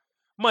Realm.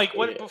 Mike,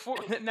 what Yeah. before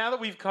now that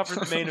we've covered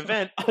the main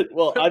event?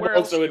 Well, I'm Where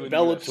else also are in you in the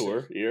UFC?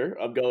 Bellator here.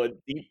 I'm going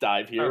deep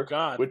dive here Oh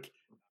God. with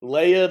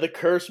Leia the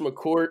Curse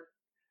McCourt,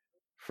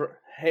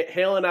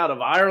 hailing out of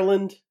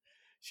Ireland.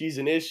 She's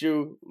an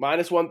issue,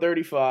 minus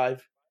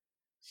 135.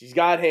 She's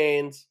got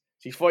hands.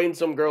 She's fighting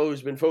some girl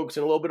who's been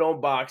focusing a little bit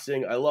on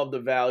boxing. I love the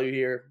value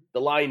here.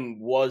 The line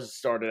was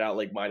started out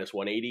like minus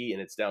 180,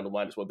 and it's down to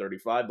minus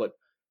 135, but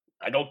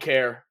I don't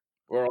care.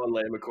 We're on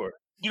Leia McCourt.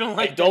 You don't I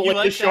like don't that? You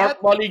like the like sharp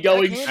that? money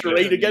going can't- straight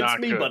That is against not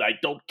me, good. but I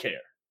don't care.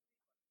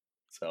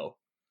 So,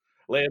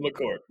 Leia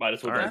McCourt,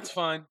 minus All right. 135. That's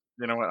fine.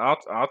 You know what?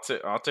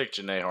 I'll take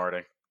Janae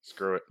Harding.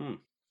 Screw it.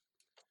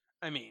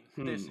 I mean,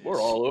 this We're is,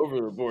 all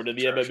over the board in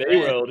the Trash MMA man.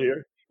 world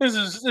here. this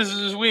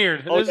is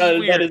weird. Oh, This that is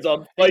weird. is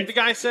on The fight.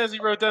 guy says he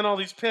wrote down all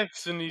these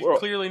picks, and he's Well-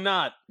 clearly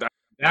not.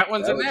 That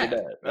one's That an was an ad. ad.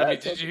 I mean,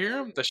 That's did you okay. hear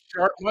him? The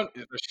sharp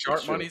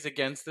true. money's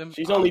against him.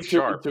 She's I'm only 2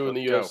 sharp. 2 in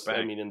the Let's US. go, I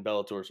bang. mean, in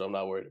Bellator, so I'm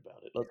not worried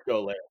about it. Let's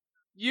go, Leia.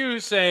 You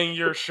saying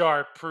you're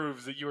sharp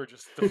proves that you are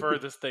just the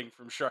furthest thing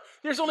from sharp.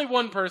 There's only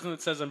one person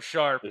that says I'm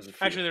sharp. There's a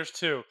few. Actually, there's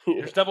two. Yeah.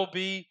 There's Double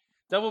B,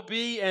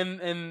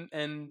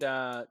 and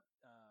the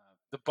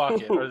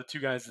bucket are the two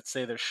guys that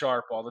say they're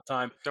sharp all the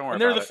time. Don't worry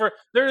And they're about the it.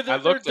 they're I they're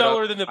looked it up.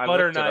 duller than the I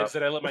butter looked it knives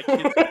up. that I let my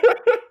kids.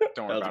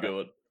 Don't That worry was a about good it.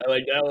 one. I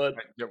like that one.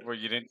 Well,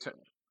 you didn't.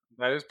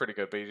 That is pretty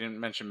good, but you didn't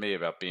mention me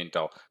about being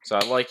dull. So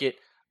I like it.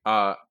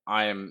 I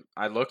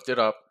looked it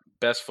up.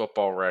 Best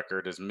football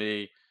record is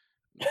me.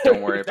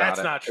 Don't worry about That's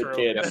it. not true.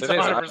 can't- Yes, That's it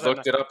is. I 100%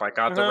 looked it up. I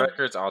got the Uh-huh.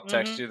 records. I'll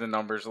text you the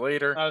numbers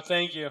later. Oh,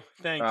 thank you.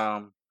 Thanks.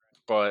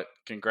 But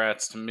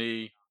congrats to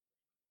me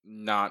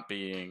not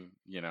being,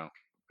 a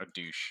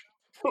douche.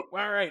 All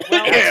right.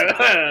 Well, Just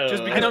I because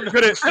don't you know.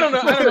 couldn't- I don't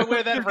know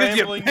where that just because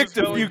you rambling was picked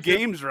a going few to.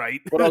 games right.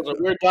 But also,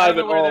 we're I don't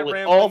diving know where that all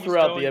rambling was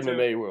throughout the going to.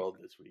 MMA world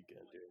this weekend.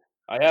 Dude.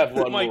 I have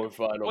one Mike, more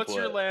final What's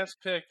play. your last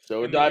pick? So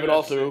we're in the diving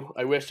all UFC? through.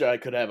 I wish I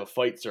could have a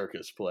fight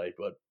circus play,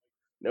 but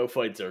no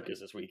fight circus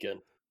this weekend.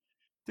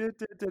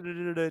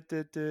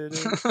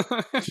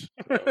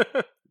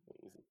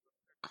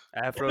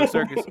 Afro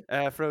Circus.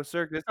 Afro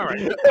Circus. All right.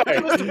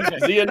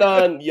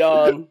 Zianon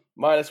Yan,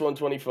 minus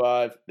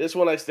 125. This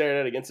one I stared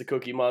at against the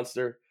Cookie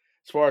Monster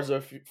as far as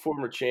a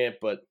former champ,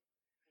 but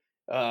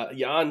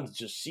Yan's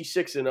she's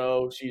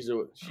 6-0. She's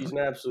an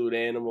absolute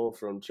animal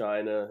from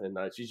China, and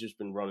she's just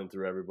been running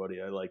through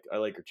everybody. I like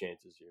her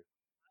chances here.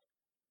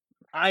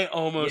 I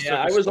almost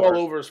I took was Esparza. all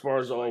over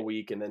Esparza all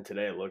week, and then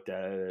today I looked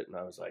at it and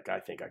I was like, I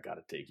think I got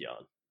to take Yan.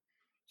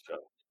 So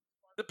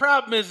the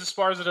problem is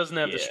Esparza doesn't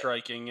have the Yeah.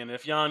 striking, and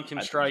if Yan I can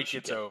think strike, you should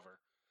it's get- over.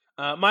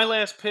 My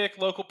last pick,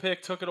 local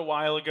pick, took it a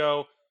while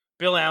ago.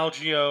 Bill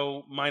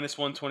Algeo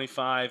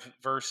 -125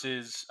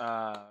 versus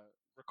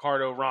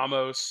Ricardo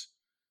Ramos.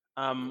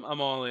 I'm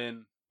all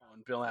in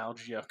on Bill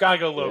Algeo. Gotta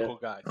go local,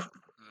 guys.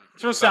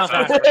 It's from South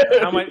Africa.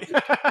 How many?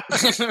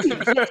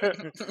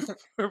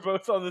 We're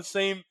both on the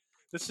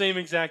same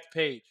exact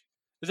page.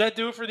 Does that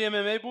do it for the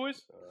MMA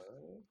boys?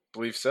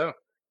 Believe so.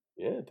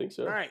 Yeah, I think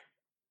so. All right.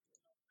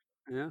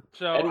 Yeah.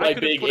 So And I my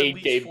could have big put at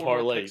 8-game least 4 more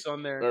parlay. picks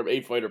on there. Or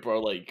 8-fighter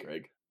parlay,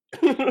 Craig.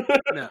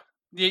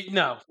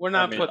 No, we're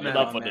not putting I'm that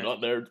not on putting there. it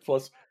on there.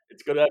 Plus,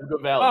 it's going to have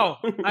good value.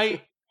 Oh,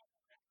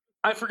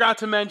 I forgot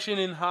to mention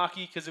in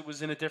hockey because it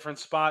was in a different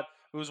spot.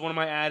 It was one of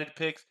my added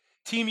picks.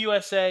 Team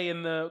USA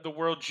in the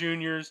World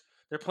Juniors.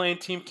 They're playing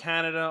Team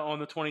Canada on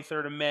the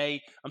 23rd of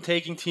May. I'm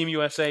taking Team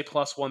USA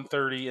plus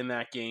 130 in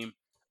that game.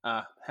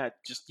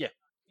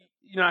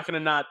 You're not going to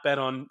not bet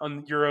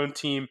on your own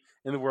team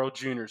in the World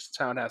Juniors. That's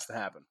how it has to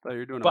happen. I thought you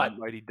were doing But- a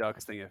Mighty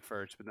Ducks thing at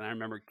first, but then I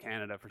remember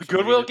Canada for The some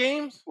Goodwill reason.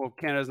 games? Well,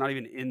 Canada's not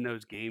even in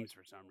those games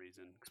for some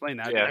reason. Explain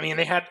that. Yeah. I mean,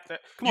 they had. Come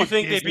You on,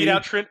 think they Disney. beat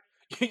out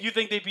You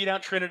think they beat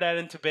out Trinidad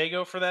and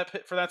Tobago for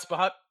that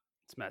spot?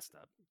 It's messed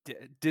up.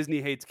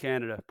 Disney hates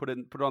Canada. Put it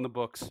on the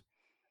books.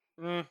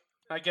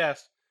 I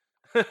guess.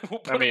 we'll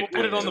put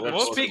it on the that's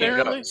books.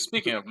 awesome.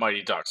 Speaking of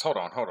Mighty Ducks, hold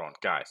on,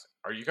 guys.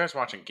 Are you guys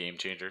watching Game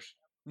Changers?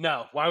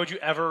 No, why would you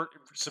ever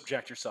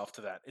subject yourself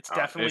to that? It's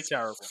definitely it's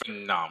terrible.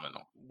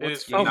 Phenomenal. It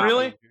What's is Game Oh,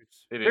 really?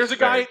 Changers? It is There's a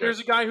very guy. good. There's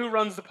a guy who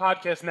runs the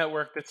podcast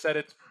network that said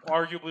it's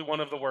arguably one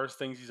of the worst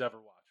things he's ever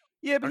watched.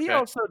 Yeah, but he Okay.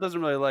 also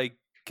doesn't really like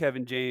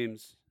Kevin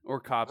James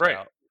or Cops Right.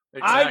 Out. I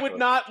Exactly. would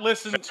not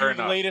listen to Fair the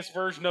enough. latest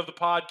version of the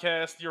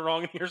podcast. You're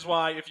wrong, and here's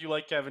why. If you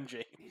like Kevin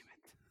James,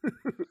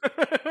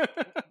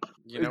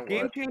 You know Is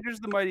Game what? Changers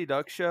the Mighty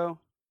Ducks show?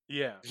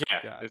 yeah, Yeah,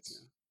 Gotcha.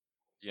 it's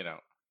you know.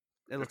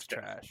 It looks It's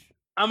trash.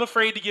 I'm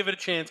afraid to give it a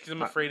chance because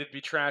I'm afraid it'd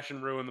be trash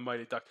and ruin the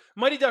Mighty Ducks.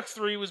 Mighty Ducks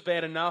 3 was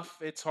bad enough.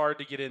 It's hard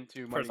to get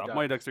into Mighty First off, Ducks.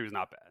 Mighty Ducks 3 was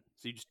not bad,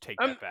 so you just take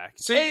I'm- that back.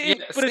 See, Hey,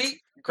 yeah, but see,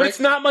 But it's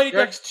not Mighty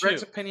Ducks 2.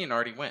 Greg's opinion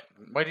already went.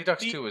 Mighty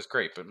Ducks The- 2 was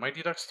great, but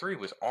Mighty Ducks 3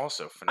 was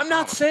also I'm phenomenal.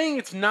 not saying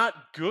it's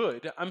not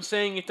good. I'm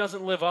saying it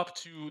doesn't live up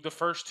to the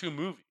first 2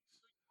 movies.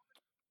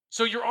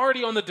 So you're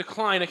already on the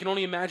decline. I can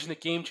only imagine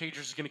that Game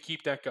Changers is going to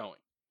keep that going.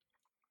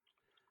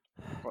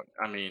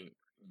 I mean,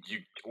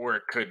 or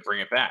it could bring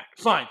it back.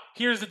 Fine.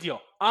 Here's the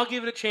deal. I'll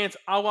give it a chance.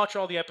 I'll watch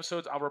all the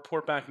episodes. I'll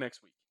report back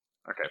next week.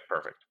 Okay,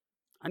 perfect.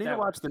 I need Yeah. to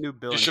watch the new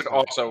Bill. You and should Ted.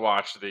 also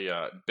watch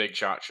the Big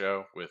Shot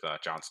show with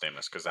John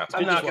Stamos because that's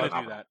I'm not going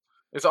going to do that.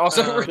 It's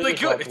also Uh, really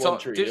just good. watch It's One on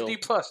Tree Disney Hill.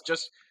 Plus,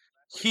 just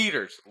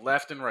heaters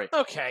left and right.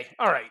 Okay.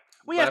 All right.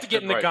 We have to Left get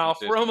and into right golf.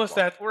 from We're Disney almost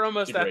Plus.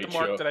 at the Great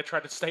mark show. that I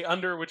tried to stay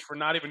under, which we're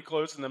not even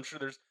close, and I'm sure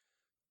there's.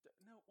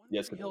 No, One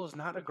Yes, Tree it Hill is. is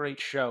not a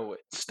great show.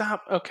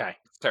 Stop. Okay.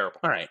 It's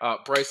terrible. All right.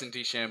 Bryson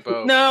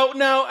DeChambeau.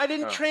 No, I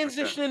didn't Oh,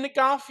 transition into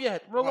golf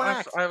yet. Well,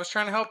 Relax. I was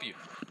trying to help you.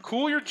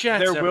 Cool your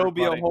jets. There will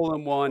be a everybody. hole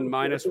in one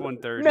minus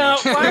 130. No,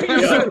 why are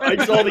you Yeah, I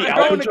saw the I'm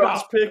going to Albatross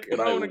golf. pick, I'm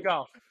and going to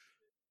golf.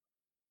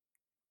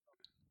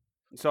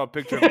 Saw a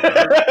picture of a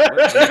bird.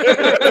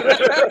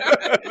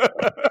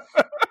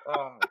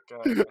 Oh my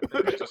god! I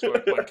think I just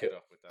woke my kid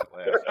up with that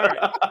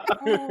laugh.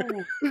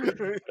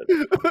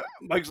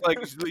 Mike's like,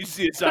 you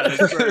see a side of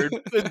this bird.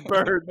 This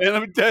bird, man,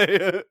 let me tell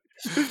you.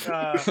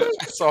 Uh, I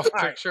saw a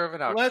right, picture of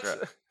an let's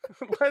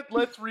Alcatraz.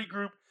 let's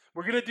regroup.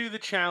 We're gonna do the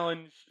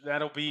challenge.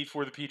 That'll be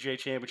for the PGA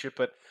Championship,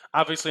 but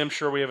obviously, I'm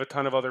sure we have a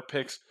ton of other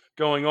picks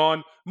going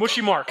on.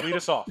 Mushy Mark, lead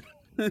us off.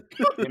 You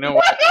know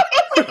what?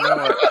 You know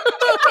what?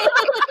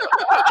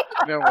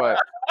 You know what?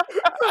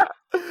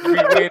 We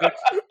waited.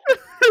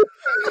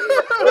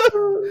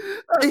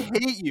 I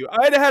hate you.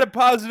 I'd have had a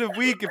positive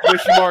week if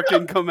Mushy Mark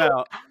didn't come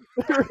out.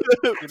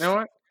 You know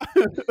what?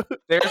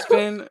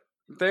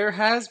 There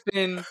has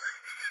been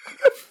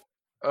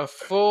a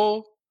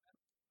full,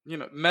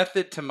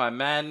 method to my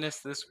madness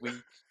this week.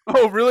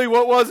 Oh, really?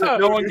 What was it?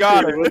 No one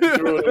got I wasn't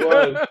sure what it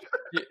it.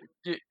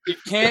 was. You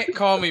can't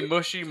call me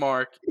Mushy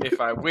Mark if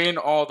I win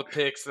all the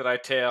picks that I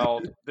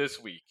tailed this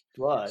week.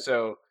 Why?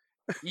 So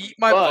eat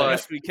my But- butt.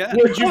 Yes, we can.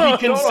 Would you Hold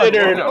be on,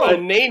 considered hold on.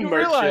 a name You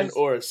merchant realize-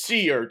 or a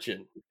sea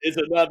urchin? Is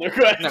another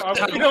question. No,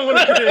 We don't want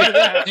to get into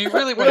that. Do you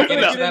really want to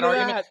get No. into that Into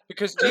argument? that.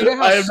 Because do you know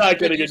how I am not stupid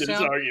getting you into this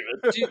sound?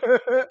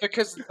 argument.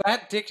 Because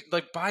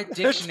that by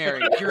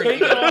dictionary, you're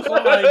Take an it idiot.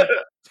 offline.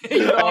 Take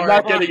it I'm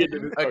not offline. getting into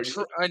this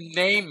argument. A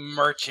name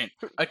merchant,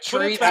 a it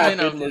tradesman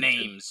back of in.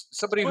 names,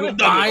 somebody Put who it-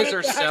 buys put or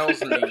it back.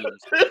 sells names.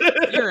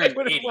 You're an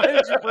Why idiot.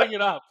 did you bring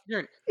it up?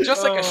 You're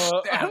just like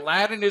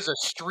Aladdin is a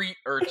street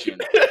urchin.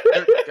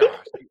 Gosh,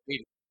 you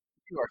idiot.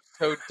 You are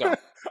so dumb.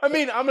 I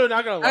mean, I'm not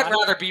gonna lie. I'd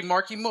rather be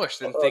Marky Mush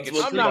than think it's it's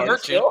Mushy street Mark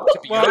merchant. still. To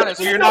be Well, honest,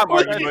 So you're not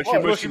Marky That's Mush, fine.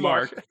 you're Mushy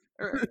Mark.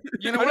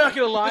 You know I'm what? not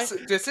gonna lie.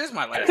 This is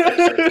my last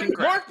episode. Congrats.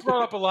 Mark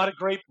brought up a lot of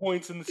great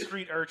points in the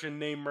street urchin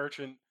name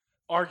merchant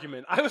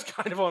argument. I was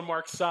kind of on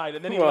Mark's side,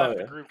 and then he Well, left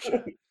the yeah. group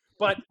chat.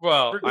 But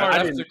Well, I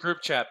regardless- left the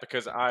group chat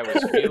because I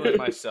was feeling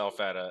myself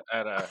at a.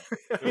 I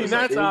It mean, was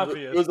that's It was-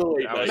 obvious. It was a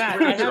late I was night. Matt,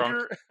 pretty I have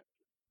drunk.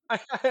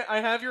 your I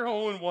have your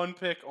hole in one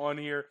pick on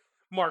here.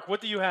 Mark,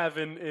 what do you have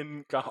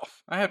in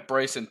golf? I had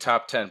Bryson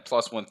top 10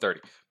 plus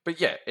 130, but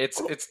yeah,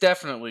 it's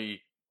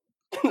definitely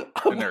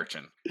an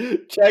urchin.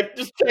 Check.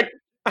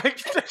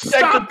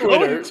 Stop the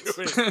going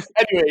Twitter. to it.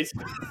 Anyways,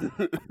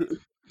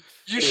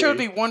 You showed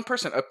me one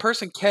person. A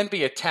person can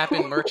be a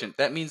tap-in merchant.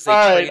 That means they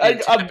all trade right.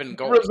 in tap-in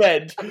goals.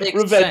 Revenge. That makes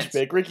Revenge sense.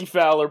 pick. Ricky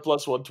Fowler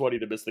plus 120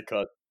 to miss the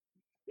cut.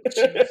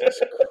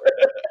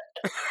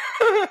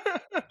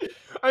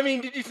 I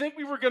mean, did you think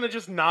we were gonna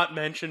just not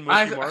mention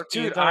Mushy Mark? the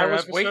Dude, entire I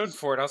was episode? waiting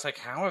for it. I was like,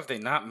 how have they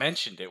not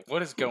mentioned it?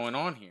 What is going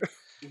on here?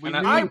 We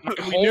And knew, I-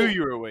 we knew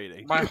you were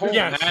waiting. My whole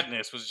Yes.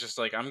 madness was just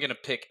like, I'm gonna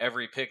pick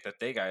every pick that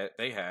they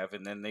have,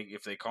 and then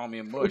if they call me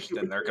a mush,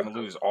 then they're gonna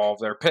lose all of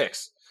their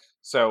picks.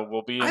 So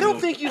we'll be. I don't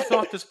think you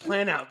thought this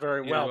plan out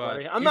very You well, know what?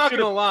 buddy. I'm You not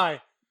should've- gonna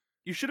lie.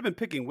 You should have been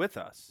picking with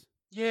us.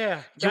 Yeah,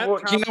 You, that you know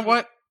probably-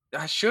 what?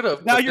 I should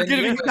have. Now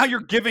you're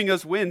giving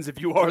us wins if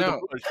you are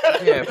No. the push.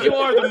 Yeah, If you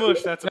are the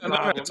mush, that's a No,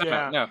 problem. time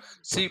Yeah. out. No,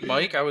 see,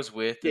 Mike, I was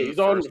with Yeah, in he's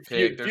the on first the pick.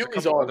 few- There's a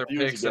Fury's couple on, other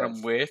Fury's picks that I'm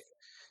against. with,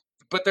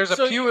 but there's a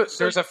So- few.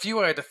 so- There's a few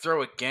I had to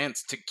throw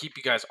against to keep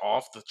you guys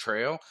off the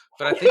trail.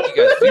 But I think you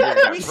guys figured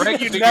it out.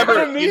 Greg You figured never- it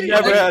out. you You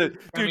never had it,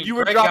 I dude. mean, You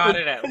were Greg got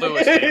dropping. it at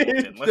Lewis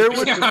Hamilton. There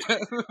Let's be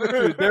honest.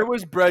 Dude, there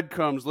was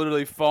breadcrumbs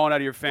literally falling out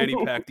of your fanny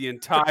pack the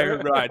entire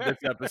ride this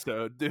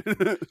episode, dude.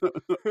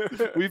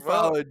 We Well,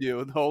 followed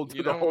you the whole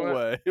you the know whole what?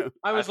 way.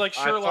 I was like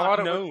I Sherlock thought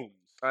it was- Gnomes.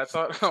 I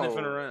thought Sniffing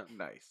oh, around.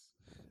 Nice.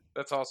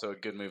 That's also a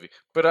good movie.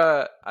 But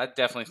I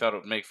definitely thought it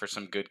would make for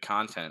some good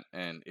content,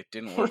 and it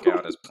didn't work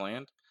out as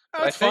planned.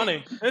 But I That's think-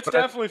 funny. It's but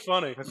I- definitely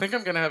funny. I think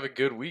I'm gonna have a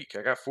good week.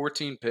 I got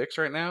 14 picks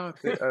right now.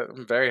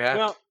 I'm very happy.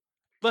 Well,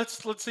 let's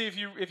see if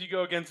you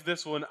go against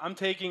this one. I'm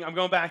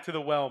going back to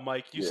the well,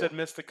 Mike. You Yeah. said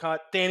miss the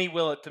cut. Danny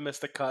Willett to miss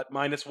the cut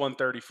minus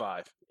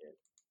 135.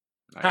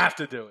 Nice. Have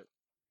to do it.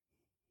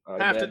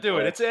 Have to do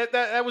it.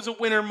 That was a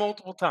winner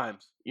multiple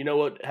times. You know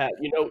what?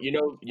 You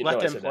know. Let I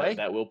them said play?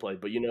 that will play,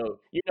 but you know.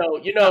 what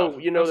are There's you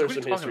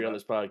some talking history on about?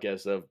 this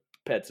podcast of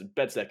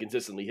bets that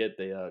consistently hit.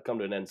 They come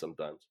to an end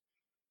sometimes.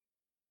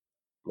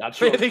 Not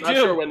sure. Yeah, they not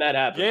do. sure when that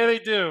happened. Yeah, they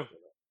do.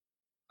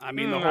 I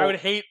mean, the I whole, would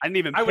hate. I didn't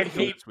even I would pick him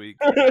hate- this week.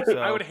 I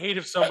so would hate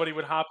if somebody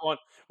would hop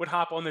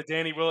on the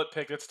Danny Willett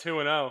pick. That's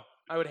 2-0.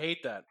 I would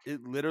hate that.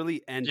 It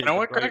literally ended. You know the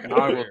what, Greg? break.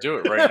 I will do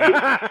it right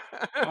now.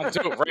 I'll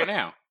do it right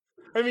now.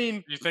 I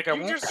mean, You think I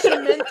you're won't? just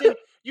cementing.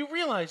 You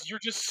realize you're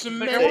just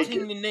think I won't?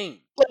 cementing the name.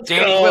 Let's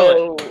Danny go.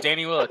 Willett.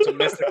 Danny Willett to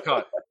miss the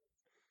cut.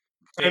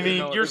 I Danny mean,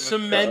 Willett you're to miss the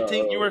cut.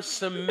 cementing. You are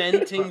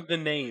cementing the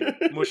name,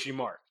 Mushy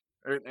Mark.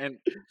 And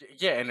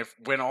yeah, and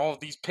when all of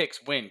these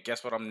picks win,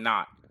 guess what? I'm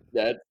not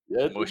That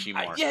mushy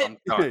Mark. yeah. I'm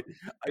done.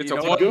 It's You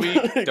a know 1 what?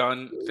 week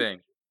done thing.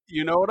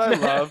 You know what I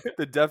love?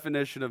 The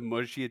definition of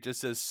mushy. It just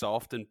says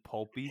soft and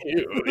pulpy.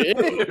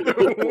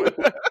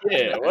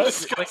 Yeah, what? Like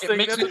Disgusting. it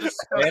makes me That's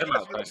bad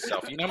about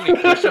myself. You know how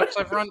many push-ups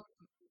I've run?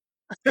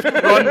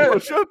 Run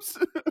push-ups.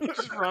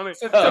 Just running.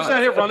 Oh, Just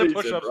out here I running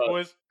thought you said push-ups, run.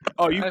 boys.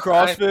 Oh, you I-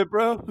 CrossFit,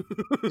 bro?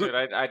 Dude,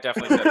 I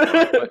definitely said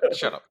that, but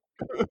shut up.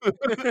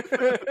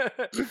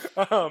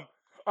 All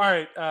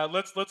right,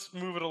 let's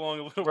move it along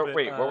a little bit.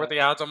 Wait, what were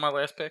the odds on my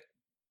last pick?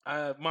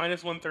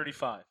 minus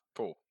 135?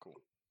 Cool.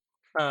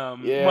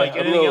 Yeah, Mike, I'm a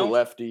anything little else?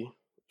 lefty.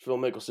 Phil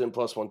Mickelson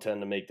plus 110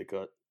 to make the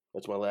cut.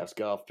 That's my last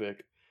golf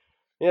pick.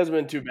 He hasn't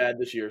been too bad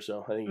this year,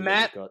 so I think he's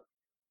Matt? the cut.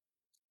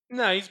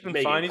 No, he's been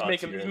Making fine. He's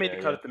cuts here he's and made there,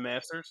 the cut yeah. at the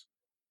Masters.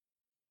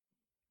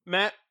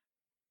 Matt,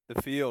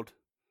 The field.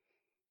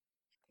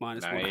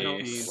 Minus Nice.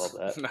 115. Love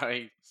that.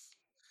 Nice.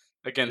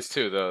 Against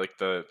two,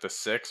 the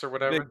six or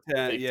whatever. Big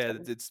Ten. Big Yeah,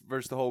 Ten. it's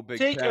versus the whole Big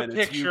take Ten. a It's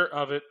picture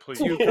of it, please.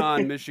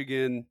 UConn,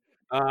 Michigan.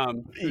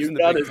 Who's in the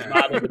UConn Big is Ten?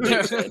 not in the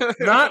Big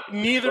Ten. Not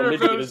neither Well, of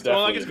Michigan those. is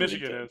Well, I definitely guess in the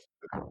Big Michigan Ten.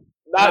 is.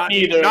 Not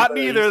neither. Not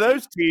neither of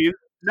those teams.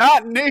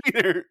 Not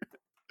neither.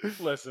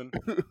 Listen,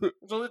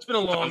 so it's been a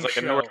long Sounds like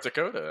show. a North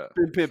Dakota.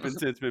 Been pimping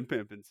since. Been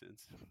pimping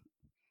since.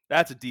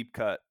 That's a deep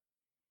cut.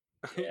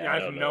 Yeah, I I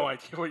have don't no know.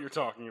 idea what you're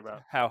talking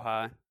about. How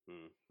high?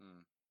 Hmm.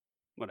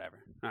 Whatever.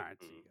 All right.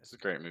 See you guys. It's a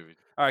great movie.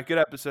 All right. Good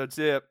episode.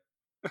 See ya.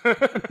 Play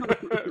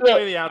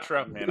the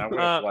outro. Man, I would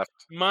have left.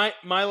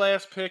 My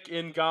last pick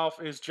in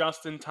golf is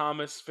Justin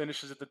Thomas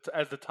finishes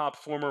as the top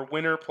former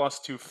winner plus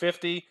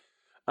 250.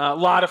 A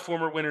lot of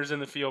former winners in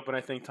the field, but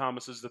I think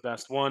Thomas is the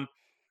best one.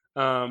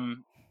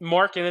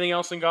 Mark, anything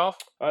else in golf?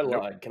 I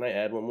lied. Can I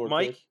add one more?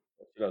 Mike? please?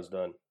 That's what I was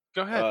done.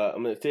 Go ahead.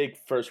 I'm going to take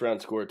first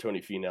round score Tony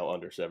Finau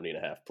under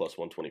 70.5 plus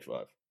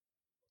 125.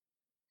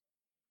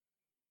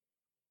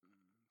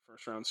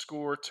 First round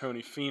score,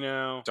 Tony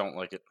Finau. Don't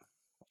like it.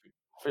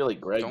 I feel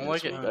like Greg. Don't this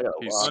like it. week. I got a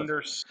He's lot.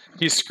 Under.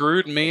 He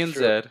screwed me and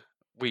Sure. Zed.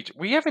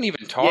 We haven't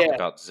even talked Yeah.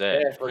 about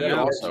Zed. Yeah, I He forgot.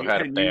 also And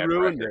had a you bad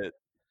ruined record. it.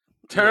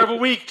 Terrible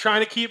week.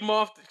 Trying to keep him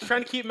off.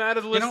 Trying to keep him out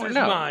of the listeners'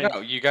 mind. No,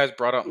 you guys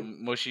brought up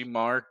Mushy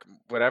Mark,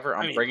 whatever.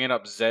 I'm bringing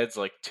up Zed's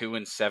like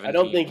 2-17. I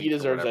don't think he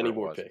deserves any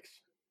more picks.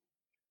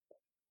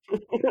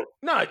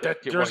 No,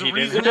 there's a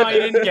reason why he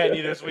didn't get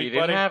you this week, He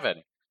didn't buddy. have it.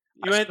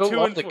 You I went still 2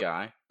 love and the 4.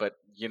 guy, but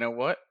you know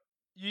what?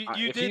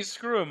 You did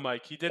screw him,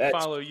 Mike. He did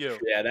follow you.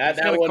 Yeah, He's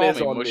that gonna one call is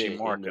me on Mushy me.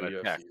 Mark in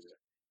a text.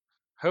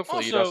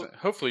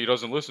 Hopefully he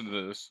doesn't listen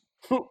to this.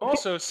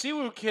 Also,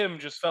 Siwoo Kim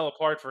just fell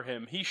apart for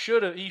him. He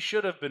should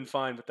have been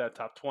fine with that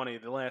top 20.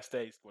 The last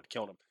day is what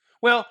killed him.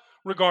 Well,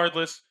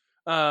 regardless,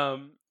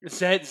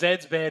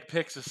 Zed's bad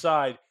picks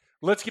aside,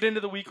 let's get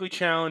into the weekly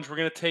challenge. We're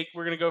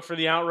gonna go for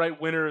the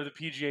outright winner of the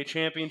PGA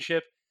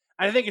Championship.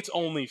 I think it's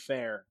only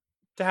fair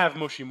to have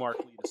Mushy Mark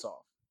lead us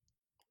off.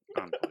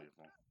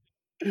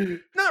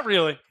 Unbelievable. Not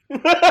really. Yeah,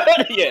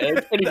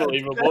 it's pretty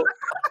believable.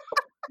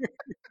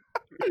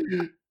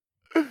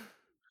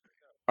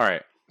 All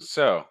right,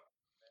 so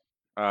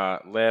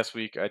last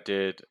week I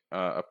did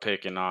a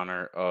pick in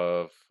honor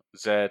of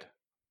Zed.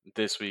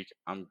 This week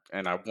I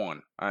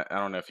won. I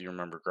don't know if you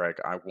remember, Greg.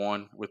 I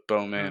won with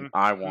Bowman.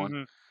 I won.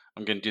 Mm-hmm.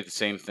 I'm going to do the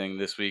same thing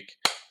this week.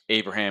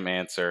 Abraham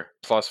Answer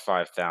plus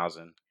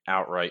 5,000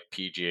 outright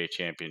PGA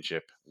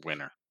Championship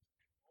winner.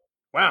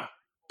 Wow,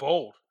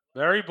 bold,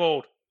 very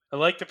bold. I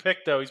like the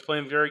pick though. He's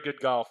playing very good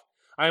golf.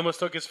 I almost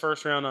took his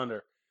first round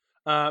under.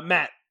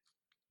 Matt.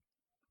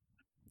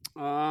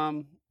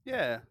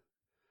 Yeah.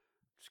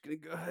 Just gonna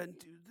go ahead and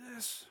do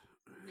this,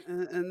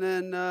 and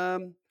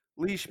then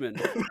Leishman.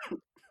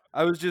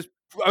 I was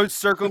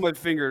circling my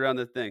finger around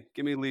the thing.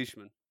 Give me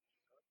Leishman.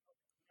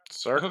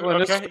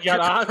 Circling. Okay, you got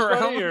odds,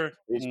 buddy, or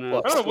No.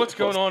 I don't know what's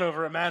going on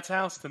over at Matt's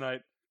house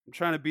tonight. I'm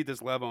trying to beat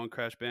this level on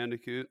Crash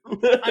Bandicoot.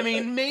 I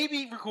mean,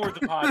 maybe record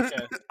the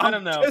podcast. I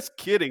don't know. Just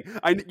kidding.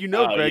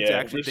 Greg's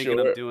actually thinking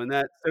of doing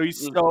that, so he's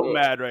so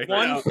mad right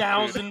now.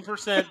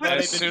 1,000%.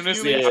 As soon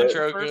as the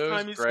intro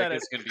goes, Greg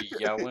is going to be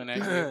yelling at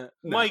you.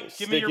 Mike,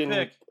 give me your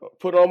pick.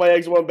 Put all my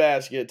eggs in one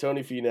basket.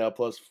 Tony Finau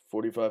plus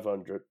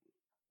 4,500.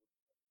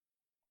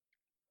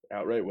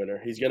 Outright winner.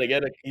 He's gonna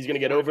get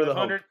over the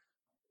hump.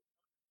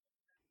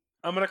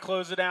 I'm gonna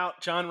close it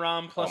out. John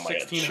Rahm plus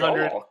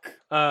 1,600.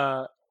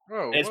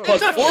 It's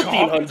plus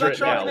 1,400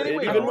 now.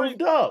 It even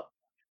moved up.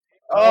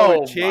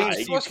 Oh, it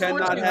changed. You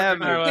cannot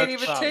have him. You can't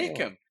even take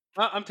him.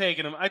 I'm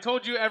taking him. I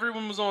told you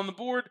everyone was on the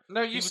board.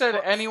 No, you said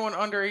anyone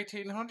under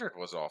 1,800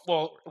 was off.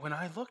 Well, when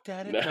I looked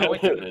at it, no, I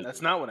didn't.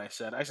 That's not what I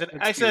said.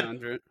 I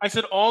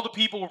said all the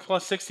people were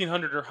plus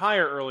 1,600 or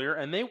higher earlier,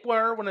 and they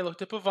were when I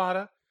looked at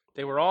Bovada.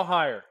 They were all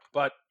higher,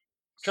 but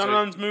John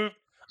Rahm's moved.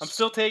 I'm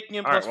still taking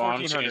him plus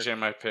 1,400. I'm changing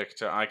my pick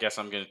to. I guess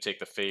I'm going to take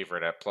the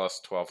favorite at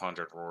plus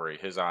 1,200. Rory,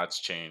 his odds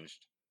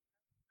changed.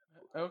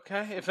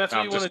 Okay, if that's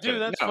what you want to do,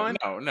 that's fine.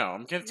 No,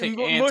 I'm going to take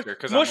Answer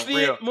because I'm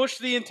real. Mush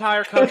the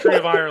entire country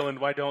of Ireland.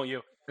 Why don't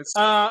you? It's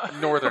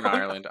Northern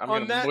Ireland. I'm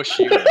going to mush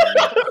you.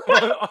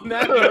 On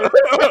that note,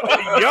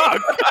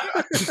 yuck.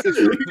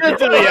 Get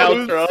to the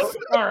outro.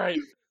 All right.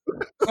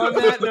 On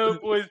that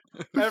note, boys,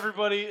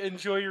 everybody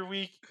enjoy your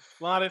week.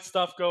 A lot of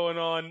stuff going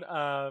on.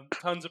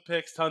 Tons of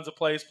picks, tons of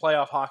plays,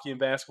 playoff hockey and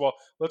basketball.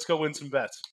 Let's go win some bets.